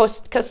was a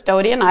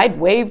custodian. I'd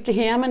wave to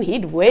him, and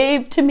he'd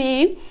wave to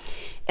me.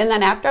 And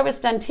then after I was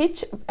done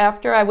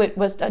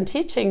was done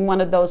teaching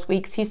one of those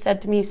weeks, he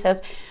said to me, he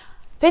says,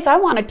 Faythe, I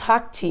want to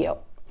talk to you.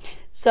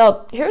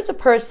 So here's a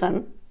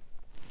person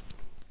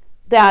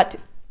that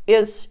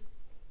is,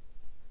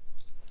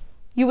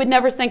 you would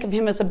never think of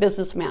him as a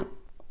businessman,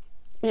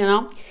 you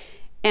know?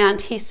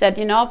 And he said,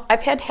 you know,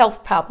 I've had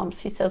health problems.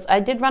 He says, I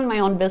did run my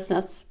own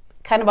business,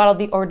 kind of out of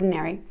the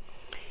ordinary.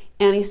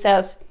 And he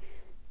says,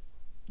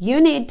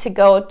 you need to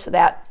go to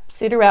that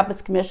Cedar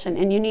Rapids Commission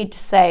and you need to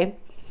say,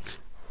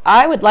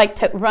 I would like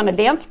to run a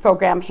dance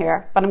program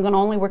here, but I'm going to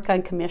only work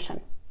on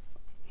commission.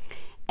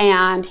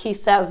 And he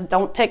says,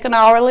 don't take an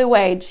hourly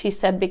wage, he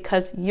said,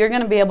 because you're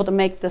going to be able to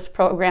make this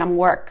program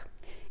work.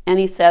 And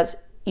he says,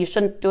 you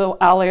shouldn't do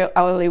an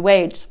hourly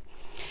wage.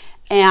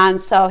 And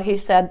so he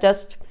said,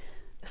 just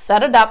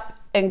set it up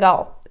and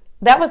go.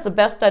 That was the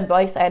best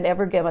advice I had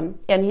ever given.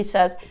 And he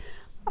says,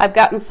 I've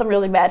gotten some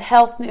really bad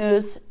health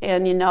news,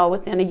 and you know,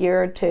 within a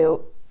year or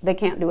two, they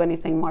can't do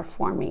anything more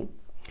for me.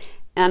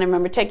 And I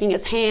remember taking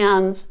his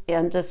hands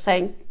and just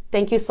saying,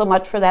 thank you so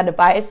much for that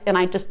advice. And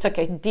I just took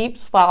a deep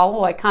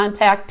swallow. I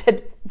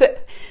contacted the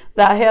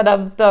head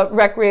of the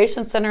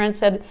recreation center and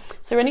said,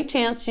 is there any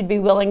chance you'd be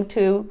willing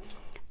to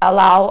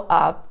allow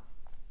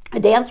a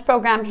dance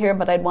program here,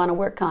 but I'd want to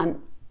work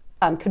on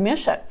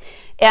commission.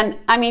 And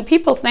I mean,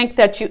 people think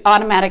that you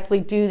automatically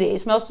do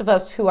these. Most of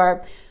us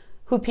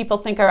who people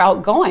think are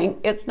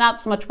outgoing, it's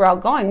not so much we're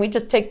outgoing, we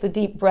just take the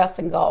deep breath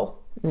and go,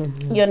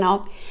 you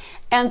know.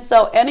 And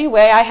so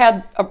anyway, I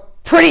had a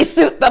pretty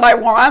suit that I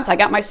wore on, so I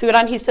got my suit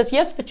on. He says,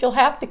 yes, but you'll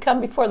have to come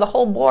before the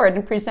whole board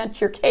and present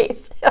your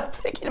case. I'm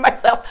thinking to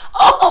myself,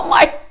 oh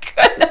my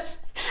goodness,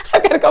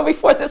 I've got to go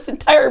before this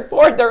entire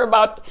board.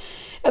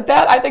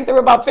 I think there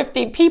were about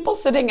 15 people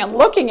sitting and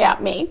looking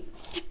at me.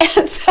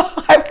 And so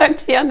I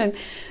went in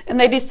and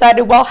they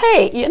decided, well,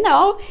 hey, you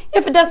know,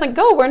 if it doesn't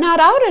go, we're not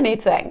out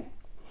anything.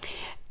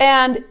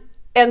 And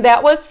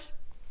that was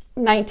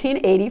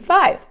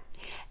 1985.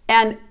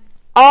 And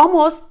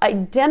almost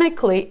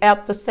identically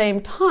at the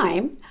same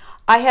time,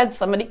 I had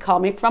somebody call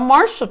me from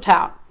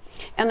Marshalltown.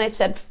 And they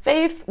said,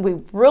 Faythe,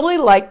 we'd really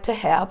like to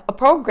have a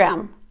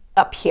program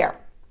up here.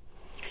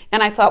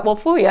 And I thought, well,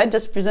 phooey, I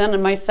just presented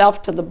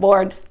myself to the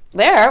board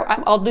there.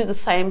 I'll do the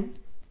same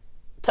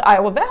to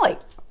Iowa Valley.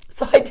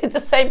 So I did the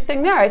same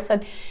thing there. I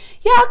said,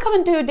 yeah, I'll come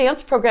and do a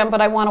dance program,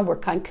 but I want to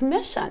work on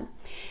commission.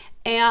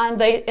 And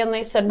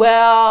they said,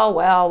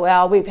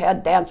 well, we've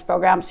had dance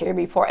programs here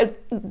before.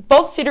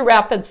 Both Cedar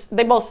Rapids,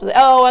 they both said,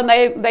 and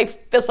they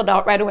fizzled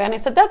out right away. And I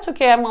said, that's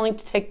okay, I'm willing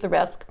to take the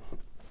risk.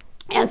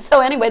 And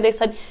so anyway, they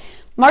said,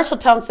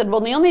 Marshalltown said,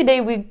 well, the only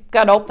day we've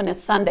got open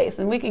is Sundays,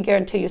 and we can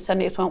guarantee you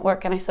Sundays won't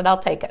work. And I said, I'll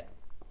take it.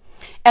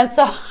 And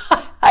so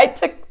I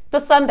took the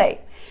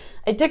Sunday.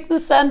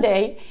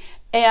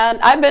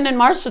 And I've been in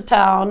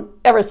Marshalltown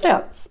ever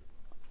since.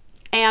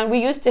 And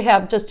we used to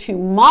have just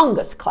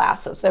humongous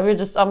classes. They were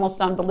just almost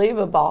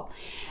unbelievable.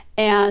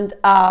 And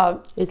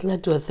it's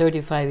led to a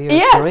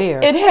 35-year career.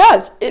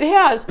 Yes, it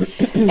has.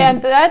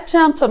 And that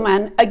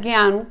gentleman,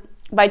 again,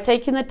 by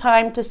taking the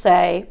time to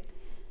say,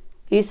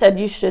 he said,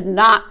 you should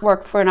not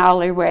work for an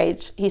hourly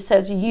wage. He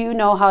says, you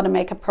know how to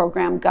make a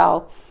program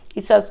go.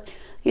 He says,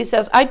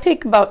 I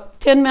take about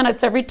 10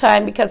 minutes every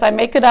time because I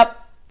make it up.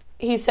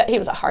 He said, he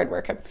was a hard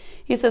worker.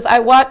 He says, I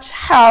watch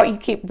how you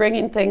keep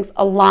bringing things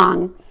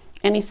along.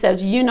 And he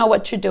says, you know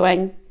what you're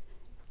doing.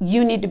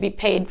 You need to be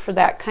paid for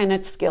that kind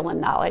of skill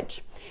and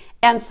knowledge.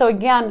 And so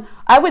again,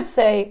 I would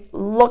say,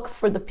 look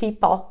for the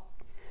people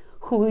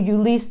who you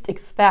least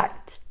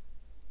expect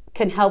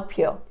can help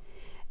you.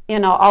 You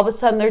know, all of a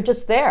sudden they're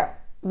just there.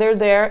 They're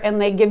there and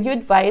they give you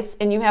advice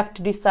and you have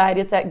to decide,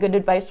 is that good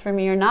advice for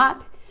me or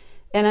not?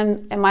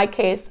 And in my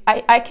case,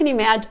 I can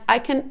imagine,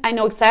 I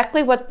know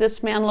exactly what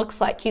this man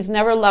looks like. He's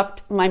never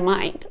left my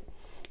mind,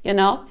 you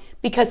know,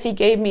 because he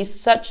gave me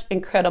such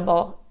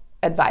incredible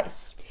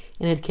advice.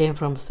 And it came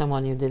from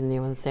someone you didn't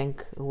even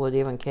think would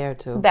even care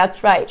to.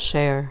 That's right.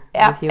 Share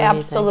with you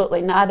absolutely,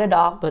 anything. Not at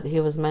all. But he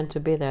was meant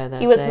to be there that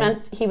day.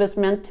 He was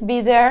meant to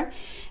be there,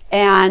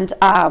 and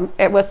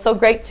it was so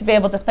great to be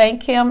able to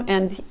thank him.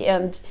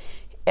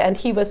 And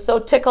he was so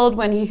tickled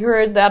when he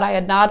heard that I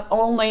had not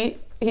only.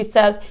 He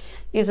says,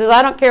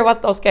 I don't care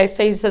what those guys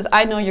say. He says,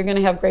 I know you're going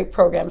to have great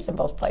programs in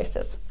both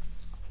places.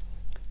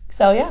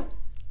 So yeah.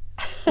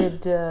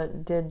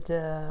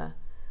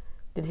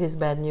 Did his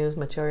bad news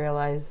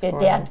materialize? It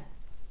did.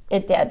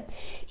 It did.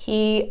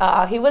 He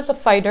was a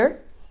fighter.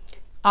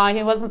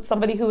 He wasn't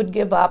somebody who would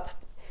give up.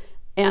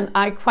 And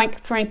I quite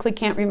frankly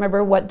can't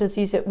remember what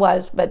disease it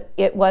was, but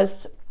it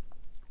was,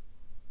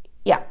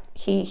 yeah,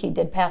 he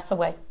did pass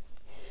away.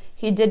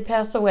 He did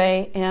pass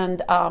away,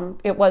 and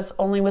it was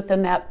only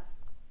within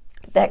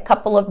that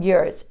couple of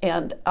years.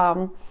 And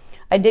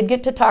I did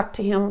get to talk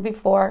to him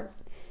before,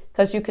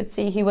 because you could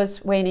see he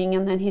was waning,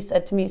 and then he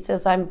said to me, he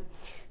says, I'm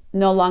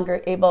no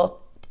longer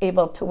able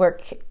to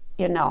work,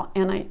 you know.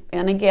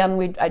 And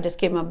again, I just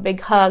gave him a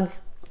big hug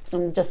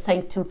and just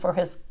thanked him for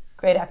his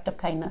great act of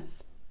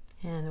kindness.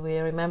 And we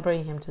are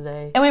remembering him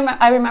today. And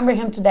I remember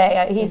him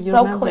today. He's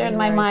so clear in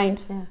my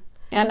mind. Yeah.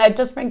 And it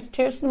just brings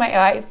tears to my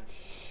eyes,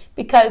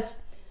 because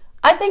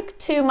I think,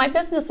 too, my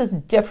business is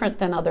different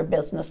than other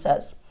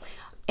businesses.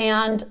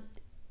 And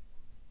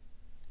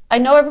I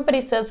know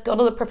everybody says go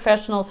to the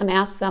professionals and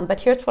ask them, but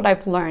here's what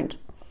I've learned.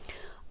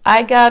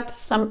 I got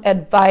some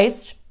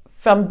advice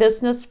from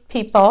business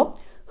people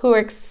who are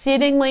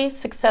exceedingly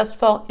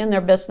successful in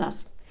their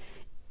business.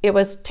 It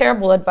was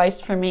terrible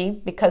advice for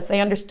me because they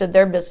understood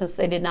their business,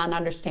 they did not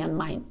understand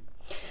mine.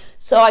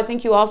 So I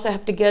think you also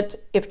have to get,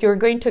 if you're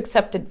going to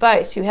accept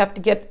advice, you have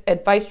to get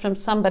advice from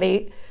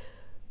somebody.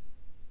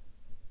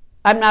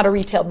 I'm not a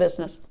retail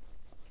business.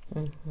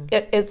 Mm-hmm.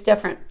 It's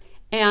different.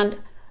 And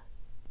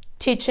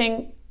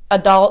teaching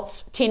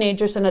adults,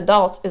 teenagers and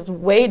adults is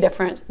way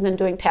different than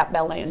doing tap,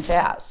 ballet, and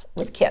jazz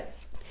with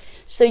kids.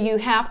 So you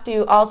have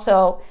to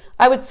also,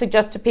 I would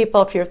suggest to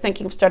people, if you're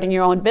thinking of starting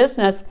your own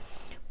business,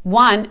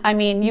 one, I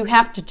mean, you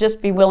have to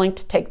just be willing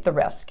to take the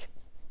risk.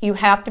 You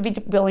have to be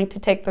willing to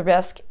take the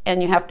risk,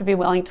 and you have to be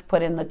willing to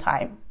put in the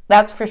time.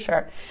 That's for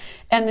sure.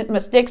 And the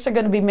mistakes are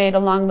going to be made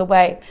along the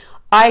way.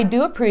 I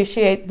do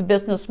appreciate the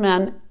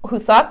businessmen who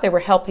thought they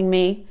were helping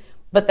me,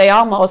 but they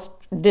almost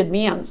did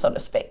me in, so to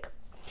speak.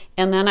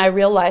 And then I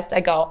realized, I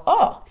go,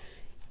 oh,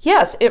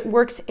 yes, it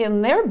works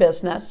in their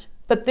business,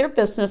 but their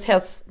business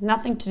has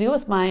nothing to do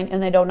with mine,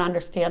 and they don't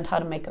understand how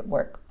to make it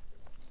work.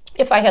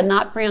 If I had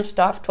not branched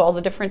off to all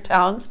the different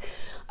towns,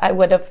 I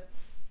would have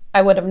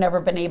never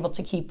been able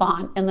to keep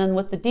on. And then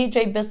with the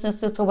DJ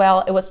business as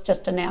well, it was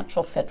just a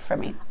natural fit for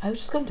me. I was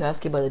just going to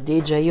ask you about the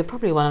DJ. You're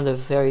probably one of the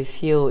very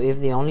few, if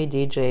the only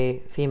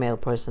DJ female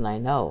person I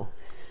know.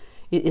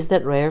 Is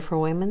that rare for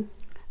women?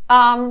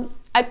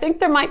 I think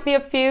there might be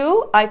a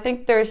few. I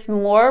think there's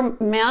more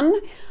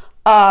men.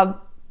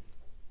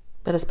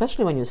 But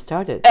especially when you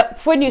started.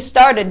 When you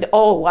started,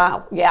 oh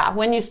wow, yeah.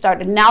 When you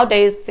started,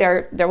 nowadays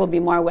there will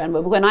be more women.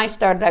 But when I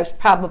started, I was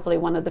probably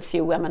one of the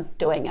few women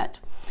doing it.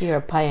 You're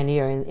a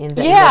pioneer in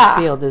that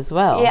field as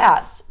well.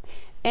 Yes,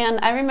 and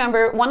I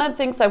remember one of the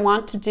things I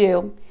want to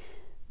do,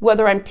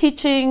 whether I'm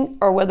teaching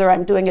or whether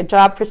I'm doing a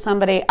job for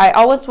somebody, I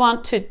always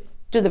want to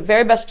do the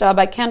very best job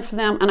I can for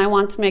them, and I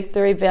want to make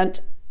their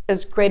event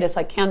as great as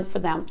I can for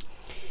them.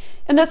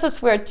 And this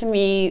is where, to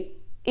me,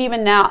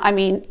 even now, I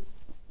mean,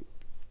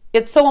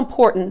 it's so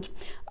important.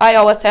 I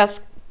always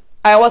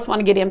want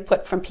to get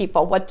input from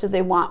people. What do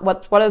they want?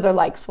 What are their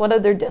likes? What are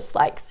their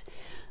dislikes?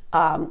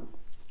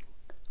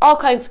 All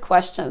kinds of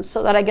questions,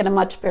 so that I get a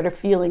much better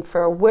feeling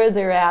for where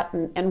they're at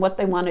and what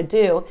they want to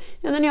do.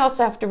 And then you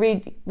also have to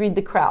read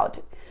the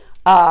crowd.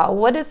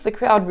 What is the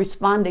crowd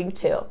responding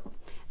to?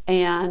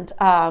 And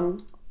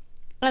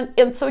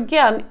so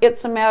again,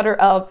 it's a matter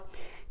of,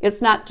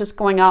 it's not just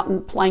going out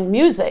and playing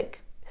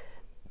music.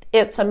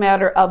 It's a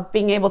matter of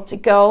being able to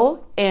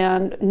go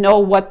and know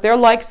what their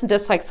likes and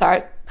dislikes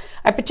are.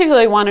 I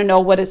particularly want to know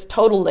what is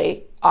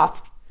totally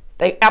off.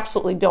 They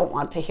absolutely don't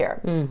want to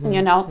hear,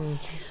 you know. Mm-hmm.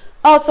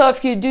 Also,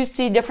 if you do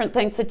see different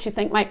things that you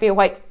think might be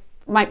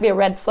a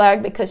red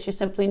flag because you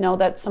simply know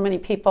that so many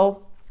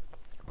people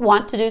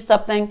want to do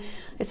something,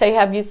 they say,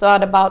 have you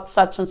thought about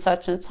such and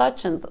such and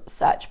such and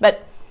such?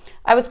 But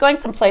I was going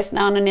someplace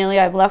now, and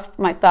Anelia, I've left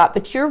my thought.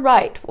 But you're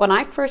right. When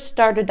I first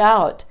started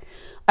out,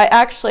 I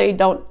actually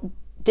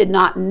did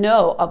not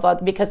know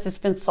about, because it's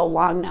been so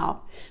long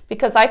now,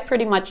 because I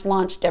pretty much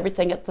launched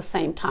everything at the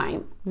same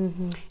time.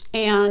 Mm-hmm.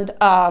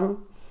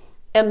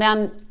 And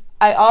then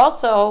I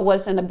also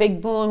was in a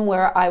big boom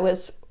where I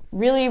was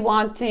really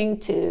wanting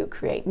to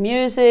create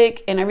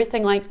music and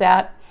everything like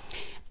that.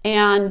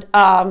 And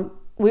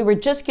we were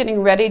just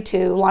getting ready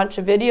to launch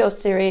a video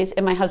series,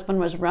 and my husband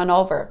was run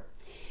over.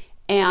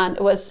 And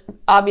it was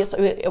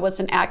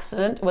an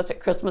accident. It was at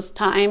Christmas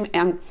time,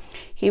 and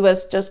he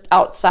was just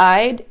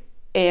outside,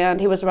 and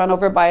he was run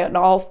over by an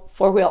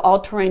four-wheel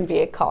all-terrain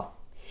vehicle.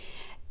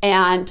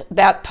 And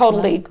that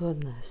totally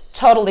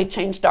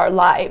changed our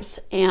lives.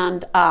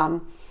 And I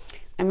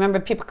remember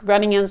people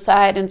running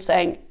inside and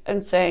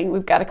saying,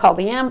 we've got to call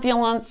the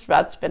ambulance.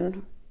 Rod's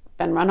been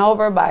run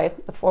over by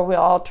the four-wheel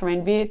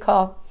all-terrain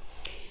vehicle.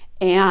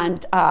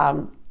 And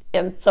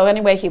so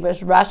anyway, he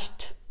was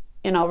rushed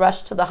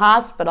to the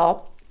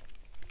hospital,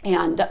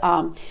 and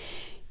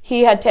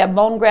he had to have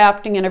bone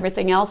grafting and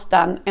everything else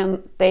done.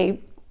 And they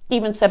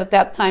even said at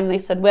that time, they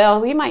said,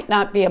 well, he might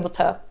not be able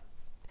to.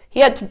 He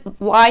had to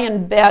lie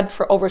in bed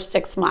for over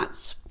 6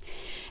 months.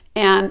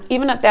 And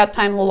even at that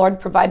time, the Lord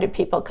provided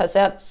people, because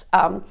that's,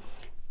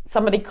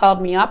 somebody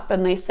called me up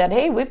and they said,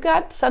 hey, we've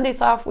got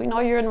Sundays off. We know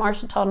you're in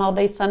Marshalltown all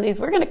day Sundays.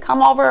 We're going to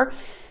come over,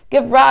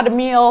 give Rod a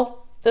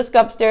meal, just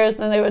go upstairs.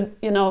 And they would,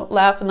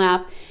 laugh and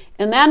laugh.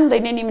 And then they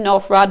didn't even know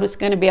if Rod was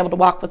going to be able to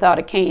walk without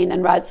a cane.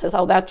 And Rod says,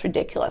 oh, that's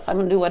ridiculous. I'm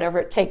going to do whatever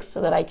it takes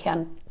so that I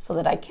can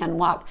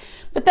walk.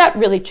 But that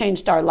really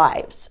changed our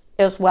lives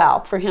as well,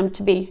 for him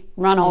to be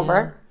run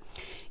over.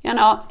 And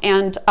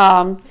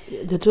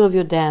the two of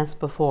you danced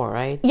before,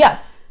 right?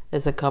 Yes.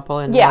 As a couple,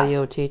 and while you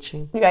were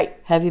teaching? Right.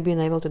 Have you been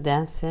able to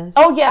dance since?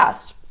 Oh,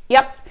 yes.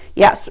 Yep.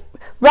 Yes.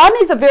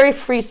 Rodney's a very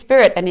free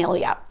spirit,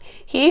 Anelia.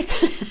 He's,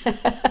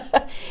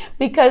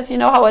 because you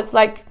know how it's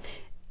like,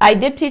 I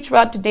did teach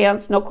Rod to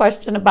dance, no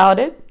question about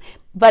it.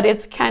 but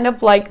it's kind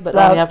of like But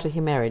only after he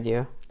married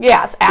you.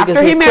 Yes,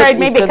 after he married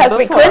me, because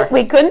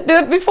we couldn't do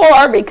it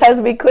before because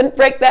we couldn't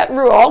break that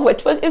rule,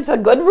 which is a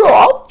good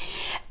rule,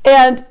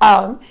 and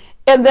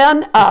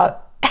then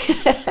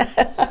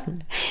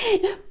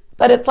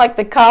but it's like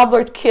the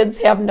cobbler's kids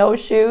have no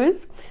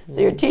shoes, so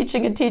you're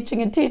teaching and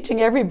teaching and teaching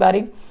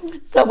everybody.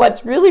 So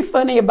what's really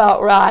funny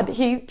about Rod,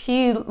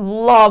 he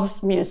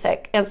loves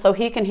music, and so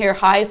he can hear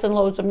highs and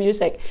lows of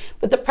music.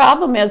 But the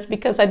problem is,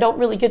 because I don't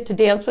really get to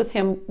dance with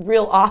him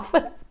real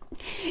often,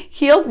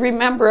 he'll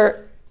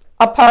remember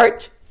a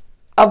part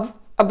of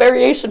a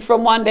variation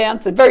from one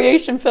dance, a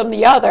variation from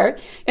the other,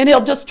 and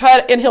he'll just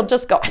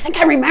go, I think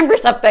I remember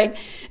something,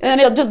 and then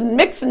he'll just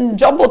mix and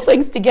jumble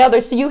things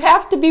together. So you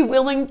have to be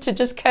willing to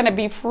just kind of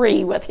be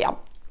free with him.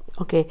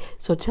 Okay,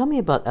 so tell me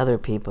about other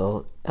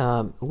people.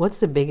 What's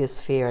the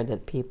biggest fear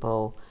that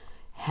people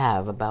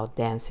have about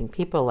dancing?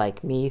 People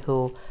like me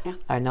who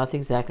are not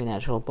exactly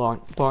natural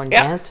born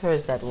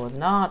dancers, that would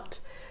not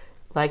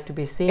like to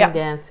be seen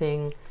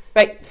dancing.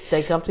 Right.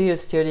 They come to your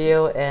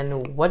studio,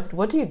 and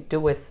what do you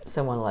do with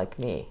someone like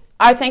me?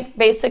 I think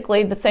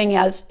basically the thing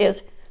is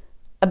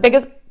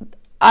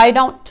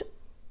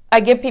I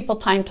give people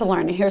time to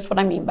learn, and here's what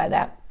I mean by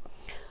that.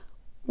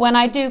 When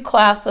I do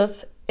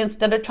classes,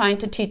 instead of trying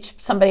to teach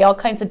somebody all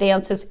kinds of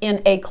dances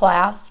in a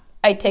class,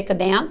 I take a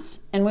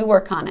dance and we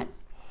work on it.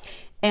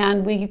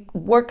 And we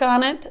work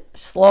on it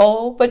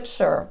slow but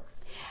sure.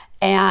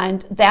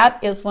 And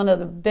that is one of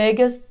the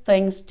biggest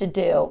things to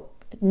do,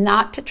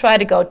 not to try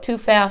to go too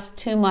fast,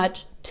 too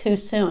much, too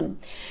soon.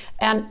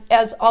 And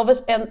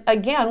and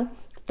again,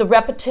 the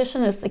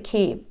repetition is the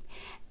key.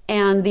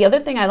 And the other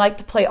thing, I like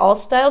to play all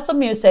styles of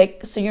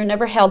music, so you're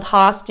never held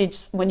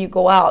hostage when you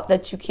go out,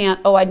 that you can't,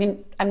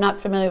 I'm not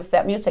familiar with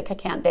that music, I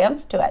can't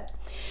dance to it.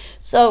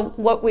 So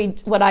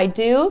what I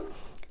do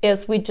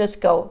is we just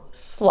go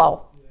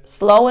slow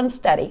and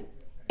steady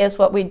is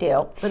what we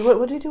do. But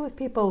what do you do with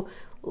people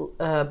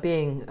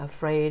being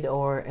afraid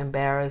or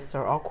embarrassed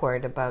or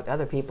awkward about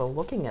other people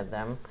looking at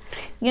them?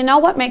 You know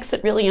what makes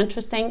it really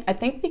interesting? I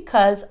think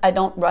because I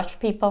don't rush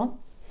people,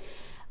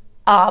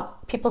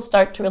 people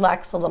start to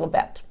relax a little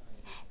bit.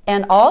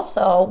 And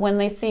also when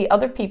they see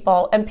other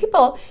people, and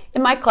people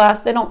in my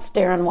class, they don't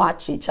stare and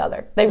watch each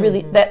other. They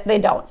really, they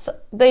don't.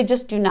 They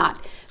just do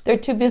not. They're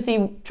too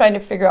busy trying to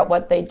figure out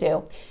what they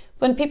do.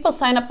 When people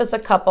sign up as a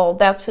couple,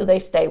 that's who they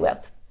stay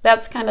with.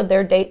 That's kind of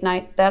their date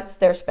night. That's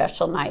their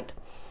special night.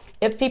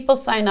 If people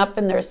sign up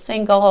and they're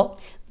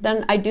single,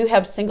 then I do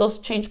have singles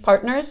change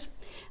partners,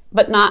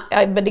 but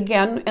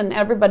again, and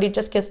everybody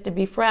just gets to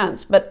be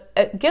friends. But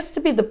it gets to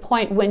be the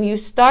point when you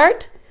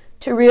start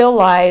to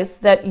realize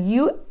that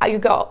you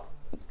go,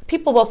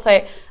 people will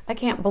say, I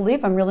can't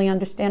believe I'm really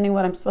understanding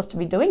what I'm supposed to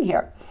be doing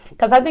here.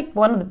 Because I think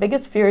one of the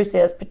biggest fears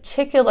is,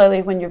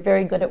 particularly when you're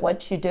very good at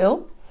what you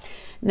do,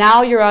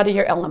 now you're out of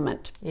your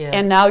element. Yes.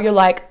 And now you're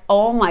like,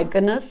 oh my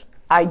goodness,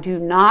 I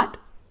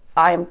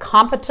am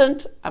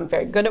competent, I'm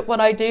very good at what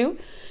I do,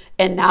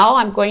 and now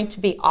I'm going to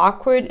be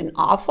awkward and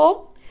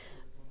awful.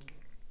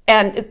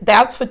 And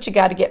that's what you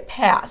got to get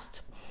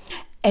past.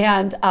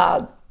 And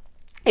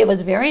it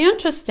was very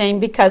interesting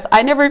because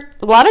a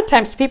lot of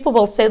times people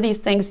will say these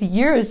things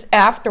years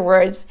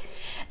afterwards,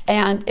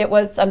 and it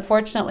was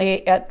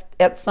unfortunately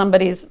at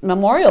somebody's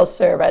memorial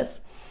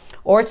service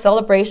or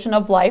celebration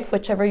of life,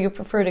 whichever you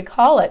prefer to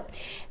call it.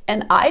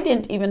 And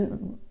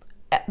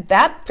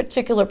that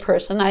particular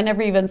person, I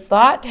never even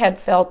thought had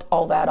felt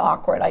all that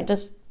awkward. I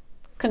just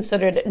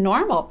considered it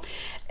normal.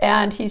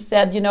 And he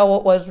said, you know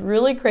what was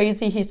really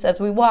crazy? He says,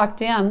 we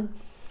walked in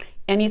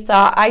and he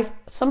saw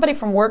somebody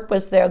from work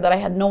was there that I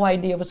had no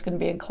idea was going to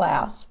be in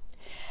class.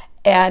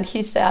 And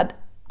he said,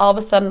 all of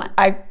a sudden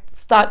I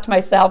thought to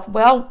myself,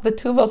 well, the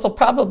two of us will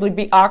probably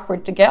be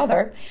awkward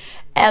together.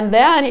 And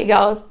then he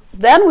goes,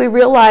 then we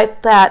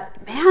realized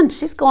that, man,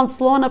 she's going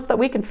slow enough that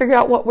we can figure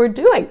out what we're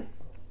doing.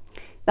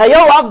 Now,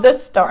 you'll love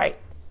this story.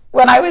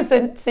 When I was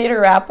in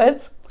Cedar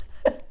Rapids,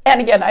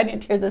 and again, I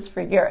didn't hear this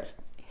for years.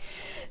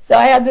 So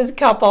I had this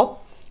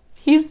couple.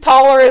 He's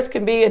taller as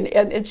can be,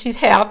 and she's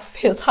half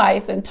his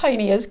height and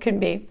tiny as can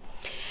be.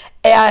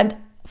 And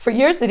for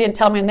years, they didn't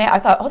tell me, and I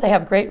thought, oh, they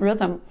have great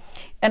rhythm.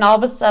 And all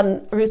of a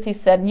sudden, Ruthie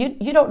said,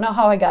 you don't know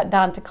how I got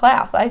down to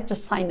class. I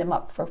just signed him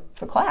up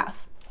for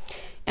class.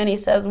 And he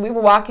says, we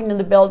were walking in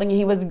the building, and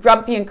he was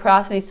grumpy and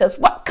cross, and he says,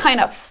 what kind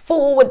of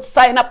fool would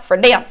sign up for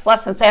dance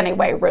lessons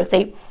anyway,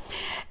 Ruthie?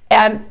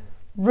 And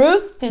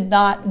Ruth did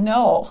not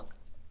know,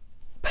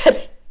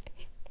 but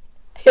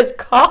his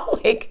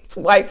colleague's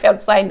wife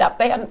had signed up.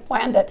 They hadn't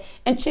planned it.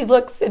 And she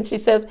looks and she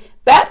says,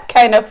 that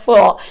kind of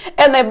fool.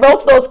 And then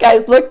both those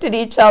guys looked at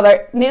each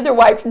other. Neither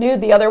wife knew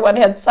the other one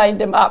had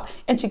signed him up.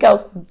 And she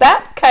goes,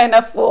 that kind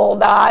of fool,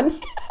 Don.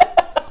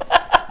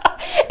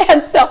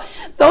 And so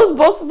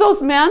both of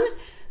those men,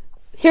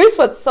 here's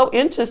what's so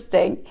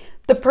interesting.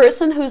 The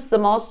person who's the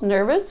most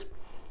nervous,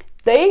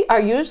 they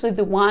are usually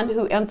the one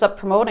who ends up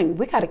promoting,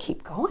 we got to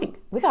keep going.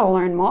 We got to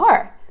learn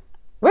more.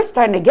 We're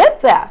starting to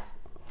get this.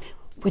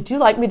 Would you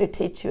like me to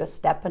teach you a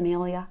step,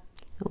 Anelia?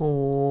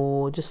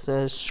 Oh, just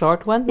a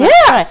short one?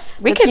 Yes,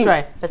 we can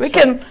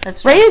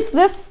Let's try. raise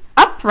this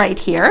up right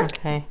here.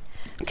 Okay.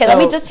 Okay, let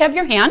me just have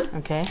your hand.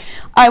 Okay.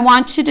 I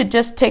want you to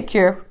just take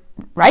your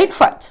right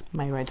foot.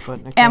 My right foot.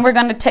 Okay. And we're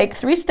going to take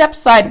 3 steps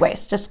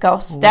sideways. Just go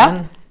step,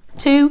 1,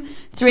 2,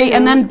 3,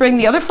 and then bring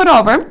the other foot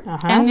over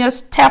and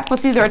just tap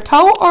with either a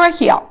toe or a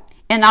heel.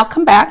 And I'll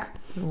come back.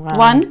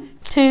 1,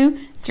 2,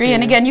 3.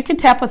 And again, you can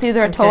tap with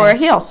either a toe or a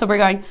heel. So we're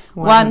going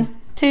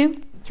 1,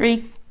 2,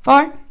 3,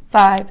 4,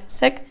 5,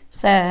 6,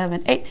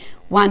 7, 8,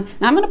 1.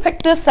 Now I'm going to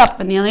pick this up,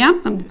 Anelia.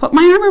 I'm going to put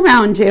my arm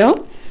around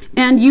you.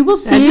 And you will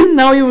see. I didn't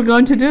know you were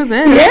going to do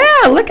this.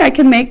 Yeah, look, I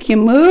can make you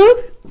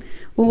move.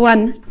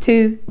 1,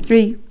 2,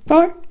 3,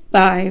 4,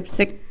 5,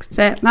 6,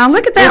 7. Now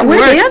look at that. We're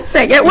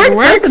dancing. It works,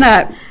 doesn't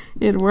it?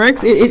 It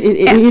works.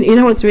 You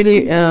know what's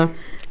really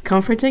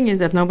comforting is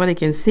that nobody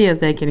can see us.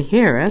 They can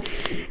hear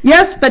us.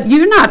 Yes, but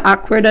you're not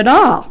awkward at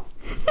all.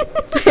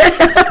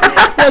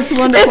 That's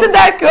wonderful. Isn't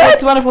that good?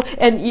 That's wonderful.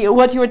 And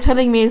what you were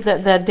telling me is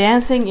that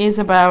dancing is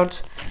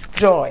about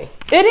joy.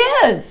 It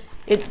is.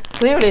 It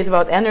clearly is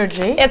about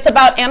energy. It's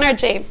about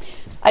energy.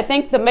 I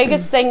think the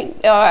biggest thing,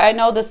 I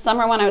know this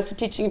summer when I was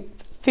teaching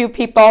a few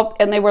people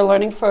and they were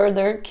learning for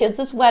their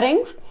kids'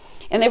 wedding,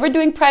 and they were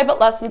doing private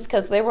lessons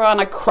because they were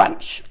on a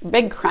crunch,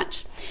 big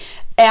crunch.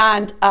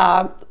 And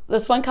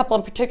this one couple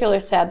in particular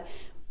said,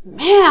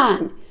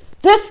 man,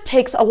 this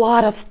takes a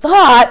lot of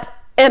thought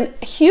and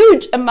a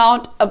huge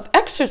amount of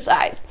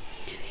exercise.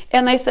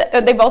 And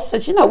they both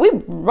said, you know, we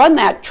run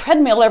that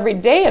treadmill every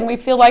day and we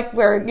feel like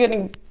we're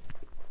getting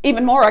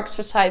even more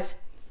exercise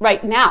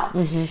right now.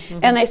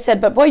 And they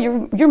said, but boy,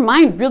 your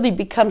mind really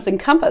becomes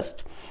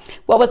encompassed.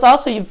 What was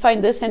also, you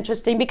find this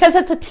interesting, because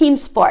it's a team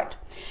sport.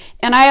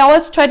 And I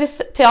always try to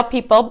tell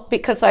people,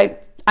 because I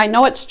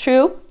know it's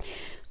true,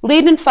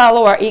 lead and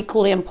follow are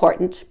equally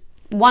important.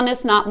 One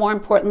is not more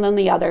important than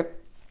the other.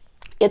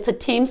 It's a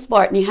team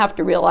sport, and you have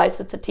to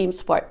realize it's a team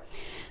sport.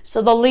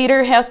 So the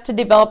leader has to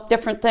develop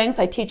different things.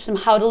 I teach them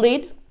how to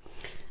lead.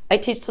 I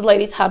teach the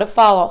ladies how to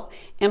follow,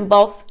 and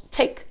both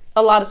take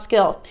a lot of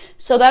skill.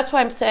 So that's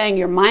why I'm saying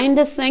your mind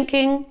is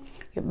thinking,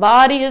 your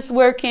body is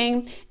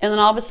working, and then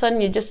all of a sudden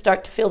you just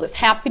start to feel this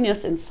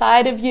happiness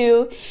inside of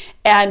you.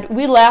 And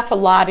we laugh a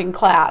lot in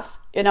class.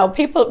 You know,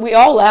 we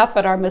all laugh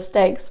at our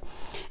mistakes.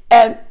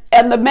 And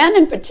the men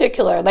in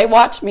particular, they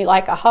watch me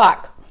like a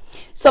hawk.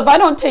 So if I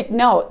don't take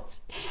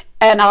notes,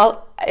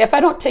 if I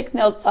don't take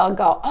notes, I'll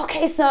go,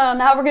 okay, so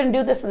now we're going to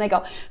do this. And they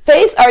go,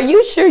 Faith, are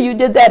you sure you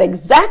did that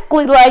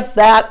exactly like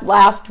that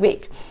last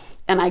week?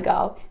 And I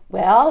go,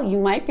 well, you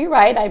might be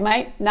right. I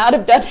might not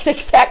have done it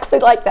exactly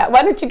like that.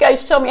 Why don't you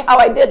guys show me how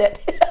I did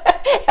it?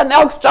 And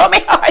they'll show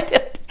me how I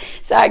did it.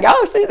 So I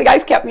go, see, the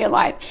guys kept me in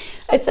line.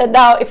 I said,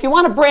 now, if you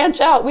want to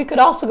branch out, we could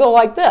also go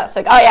like this.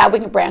 Like, oh, yeah, we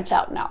can branch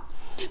out now.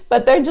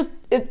 But they're just,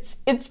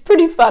 it's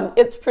pretty fun.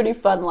 It's pretty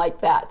fun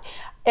like that.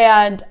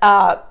 And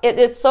it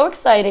is so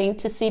exciting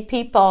to see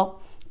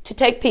to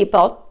take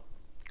people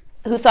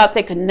who thought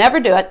they could never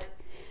do it,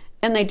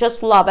 and they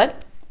just love it.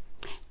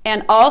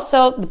 And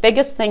also, the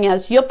biggest thing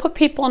is you'll put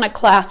people in a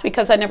class,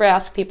 because I never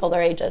ask people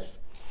their ages.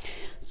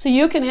 So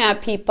you can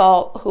have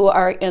people who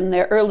are in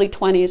their early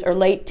 20s or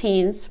late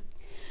teens.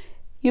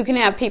 You can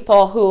have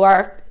people who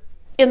are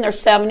in their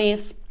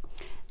 70s,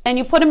 and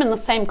you put them in the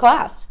same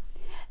class.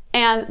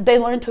 And they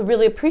learn to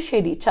really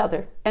appreciate each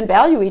other and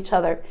value each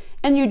other.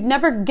 And you'd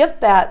never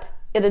get that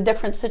in a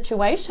different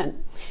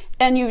situation.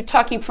 And you're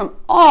talking from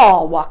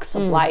all walks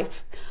of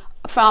life,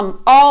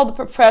 from all the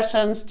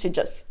professions to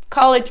just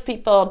college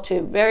people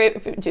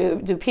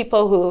to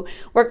people who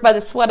work by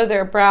the sweat of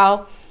their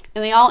brow,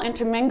 and they all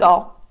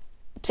intermingle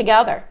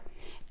together.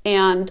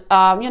 And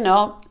I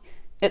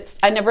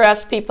never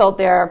ask people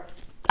their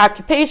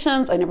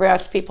occupations. I never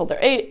ask people their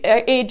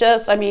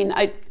ages. I mean,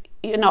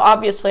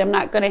 obviously I'm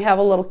not going to have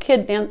a little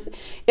kid dance.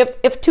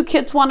 If 2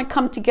 kids want to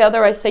come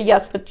together, I say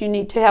yes, but you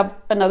need to have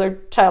another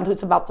child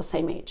who's about the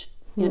same age,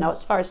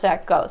 as far as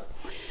that goes.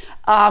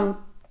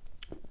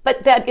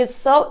 But that is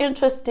so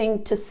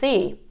interesting to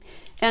see.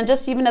 And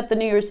just even at the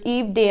New Year's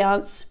Eve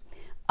dance,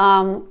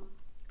 one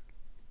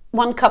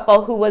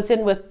couple who was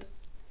in with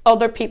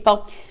older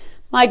people,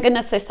 my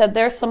goodness, they said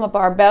they're some of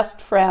our best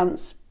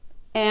friends.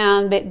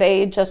 And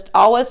they just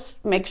always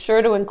make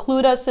sure to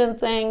include us in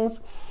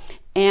things.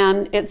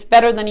 And it's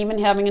better than even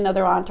having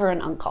another aunt or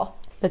an uncle.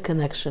 The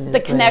connection is The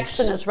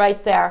connection is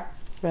right there.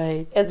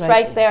 Right. It's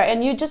right there.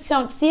 And you just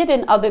don't see it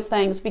in other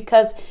things,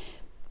 because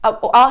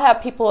I'll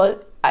have people,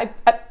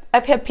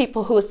 I've had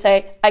people who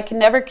say, I can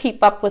never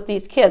keep up with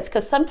these kids,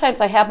 because sometimes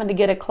I happen to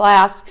get a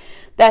class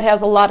that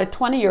has a lot of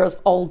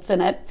 20-year-olds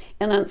in it,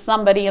 and then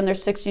somebody in their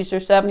 60s or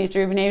 70s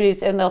or even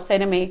 80s, and they'll say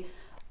to me,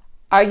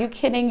 are you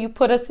kidding? You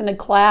put us in a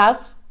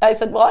class? I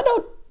said, well,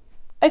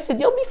 I said,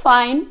 you'll be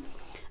fine.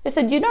 I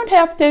said, you don't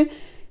have to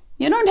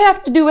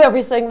do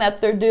everything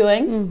that they're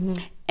doing.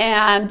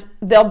 And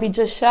they'll be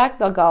just shocked.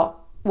 They'll go,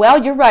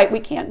 well, you're right. We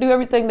can't do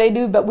everything they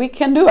do, but we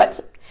can do it.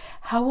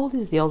 How old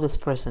is the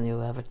oldest person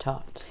you ever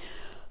taught?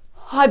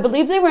 I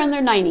believe they were in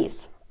their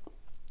 90s.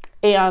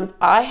 And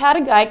I had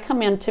a guy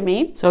come in to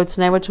me. So it's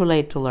never too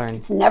late to learn.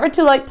 It's never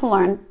too late to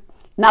learn.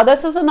 Now,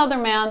 this is another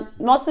man.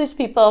 Most of these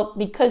people,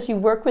 because you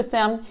work with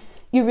them,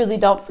 you really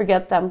don't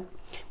forget them.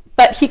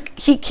 But he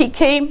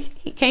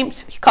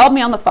called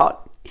me on the phone,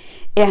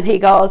 and he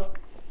goes,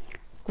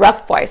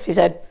 rough voice, he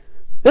said,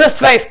 "This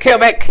Faythe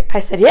Kubik?" I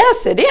said,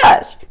 "Yes, it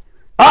is.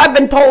 I've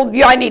been told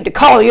I need to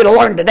call you to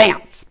learn to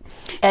dance."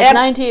 At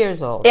 90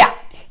 years old. Yeah.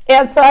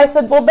 And so I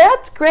said, "Well,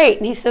 that's great."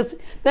 And he says,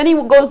 then he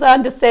goes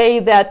on to say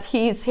that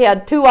he's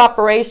had 2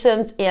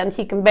 operations and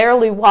he can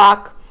barely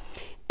walk.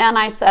 And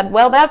I said,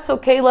 "Well, that's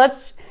okay,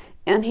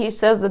 and he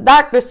says, "The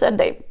doctor said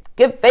they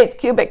give Faythe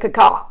Kubik a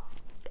call."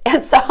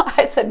 And so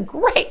I said,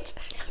 "Great."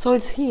 So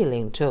it's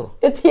healing too.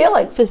 It's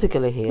healing.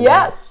 Physically healing.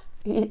 Yes.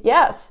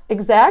 Yes,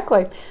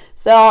 exactly.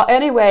 So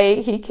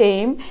anyway, he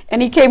came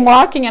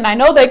walking, and I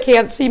know they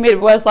can't see me.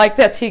 It was like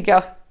this. He'd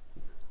go,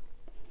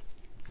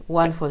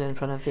 one foot in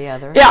front of the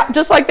other. Yeah,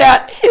 just like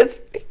that.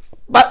 His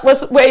butt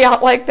was way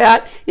out like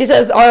that. He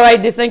says, "All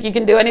right, do you think you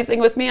can do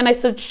anything with me?" And I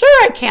said, "Sure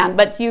I can,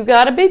 but you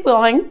got to be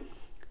willing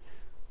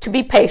to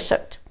be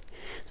patient."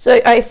 So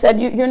I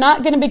said, "You're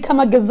not going to become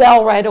a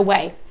gazelle right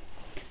away."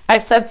 I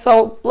said,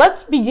 "So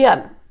let's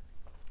begin."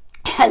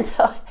 And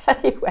so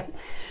anyway,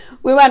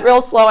 we went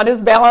real slow, and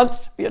his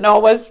balance,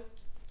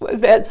 was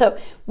bad. So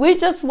we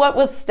just went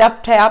with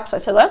step taps. I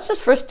said, let's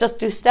first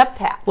do step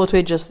taps. What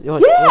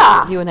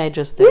you and I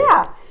just did.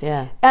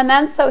 Yeah. And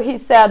then so he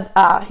said,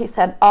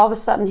 all of a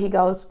sudden he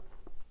goes,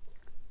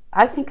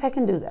 "I think I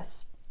can do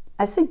this."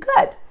 I said,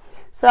 "Good."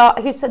 So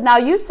he said, "Now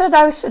you said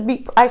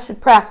I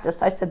should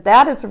practice." I said,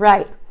 "That is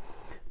right."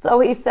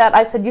 So I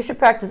said, "You should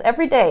practice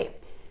every day.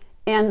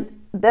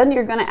 And then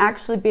you're going to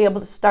actually be able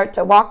to start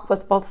to walk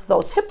with both of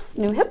those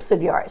new hips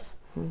of yours."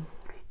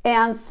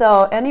 And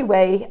so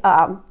anyway,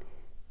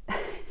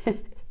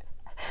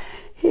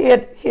 he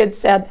had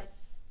said,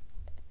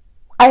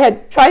 I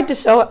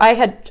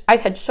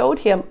had showed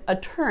him a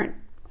turn.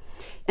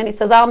 And he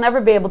says, "I'll never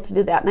be able to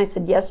do that." And I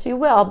said, "Yes, you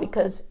will,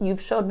 because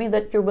you've showed me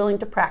that you're willing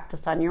to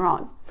practice on your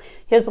own."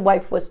 His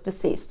wife was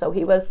deceased, so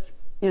he was,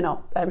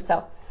 by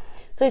himself.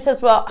 So he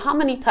says, "Well, how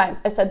many times?"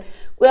 I said,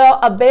 "Well,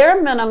 a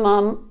bare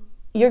minimum,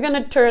 you're going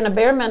to turn a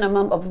bare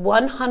minimum of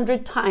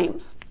 100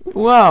 times."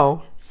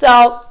 Wow.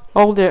 So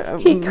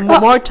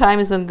more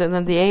times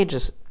than the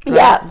ages. Right?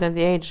 Yes. Than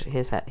the age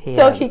he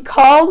had. He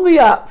called me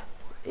up.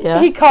 Yeah.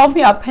 He called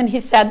me up and he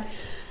said,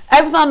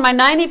 "I was on my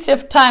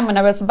 95th time when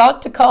I was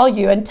about to call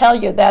you and tell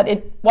you that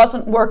it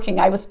wasn't working.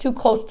 I was too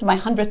close to my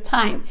 100th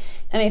time."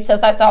 And he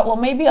says, "I thought, well,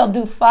 maybe I'll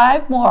do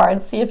 5 more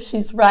and see if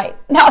she's right."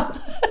 Now,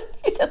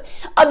 he says,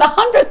 on the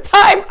 100th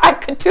time, I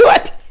could do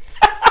it.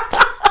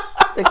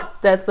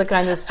 That's the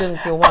kind of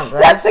student you want,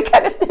 right? That's the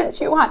kind of student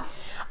you want.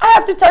 I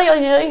have to tell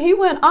you, he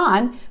went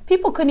on.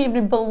 People couldn't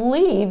even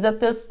believe that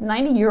this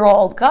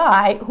 90-year-old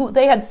guy, who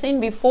they had seen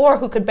before,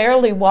 who could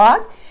barely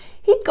walk,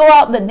 he'd go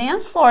out on the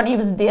dance floor and he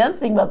was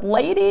dancing with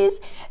ladies,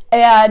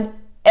 and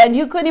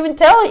you couldn't even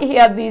tell he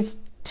had these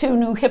 2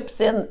 new hips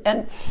in.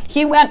 And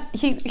he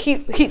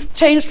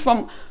changed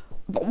from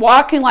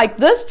walking like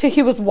this to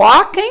he was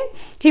walking,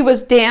 he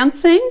was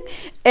dancing,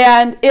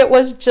 and it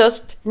was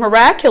just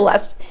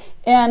miraculous.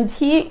 And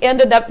he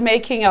ended up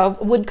making a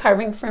wood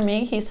carving for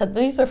me. He said,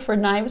 "These are for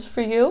knives for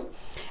you."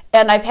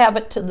 And I have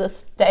it to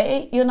this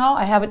day,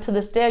 I have it to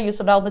this day. I use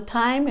it all the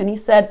time. And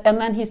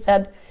then he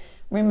said,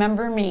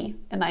 "Remember me."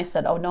 And I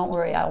said, "Oh, don't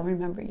worry, I'll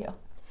remember you."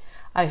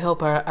 I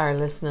hope our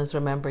listeners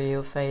remember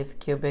you, Faythe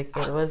Kubik.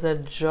 It was a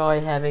joy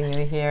having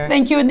you here.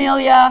 Thank you,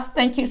 Anelia.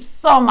 Thank you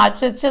so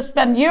much. It's just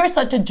been, you're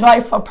such a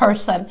joyful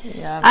person.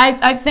 Yeah.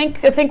 I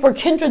think we're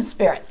kindred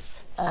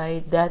spirits.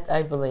 I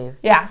believe.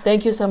 Yes.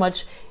 Thank you so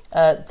much.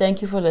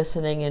 Thank you for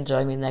listening, and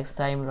join me next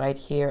time right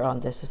here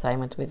on This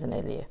Assignment with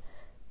Anelia.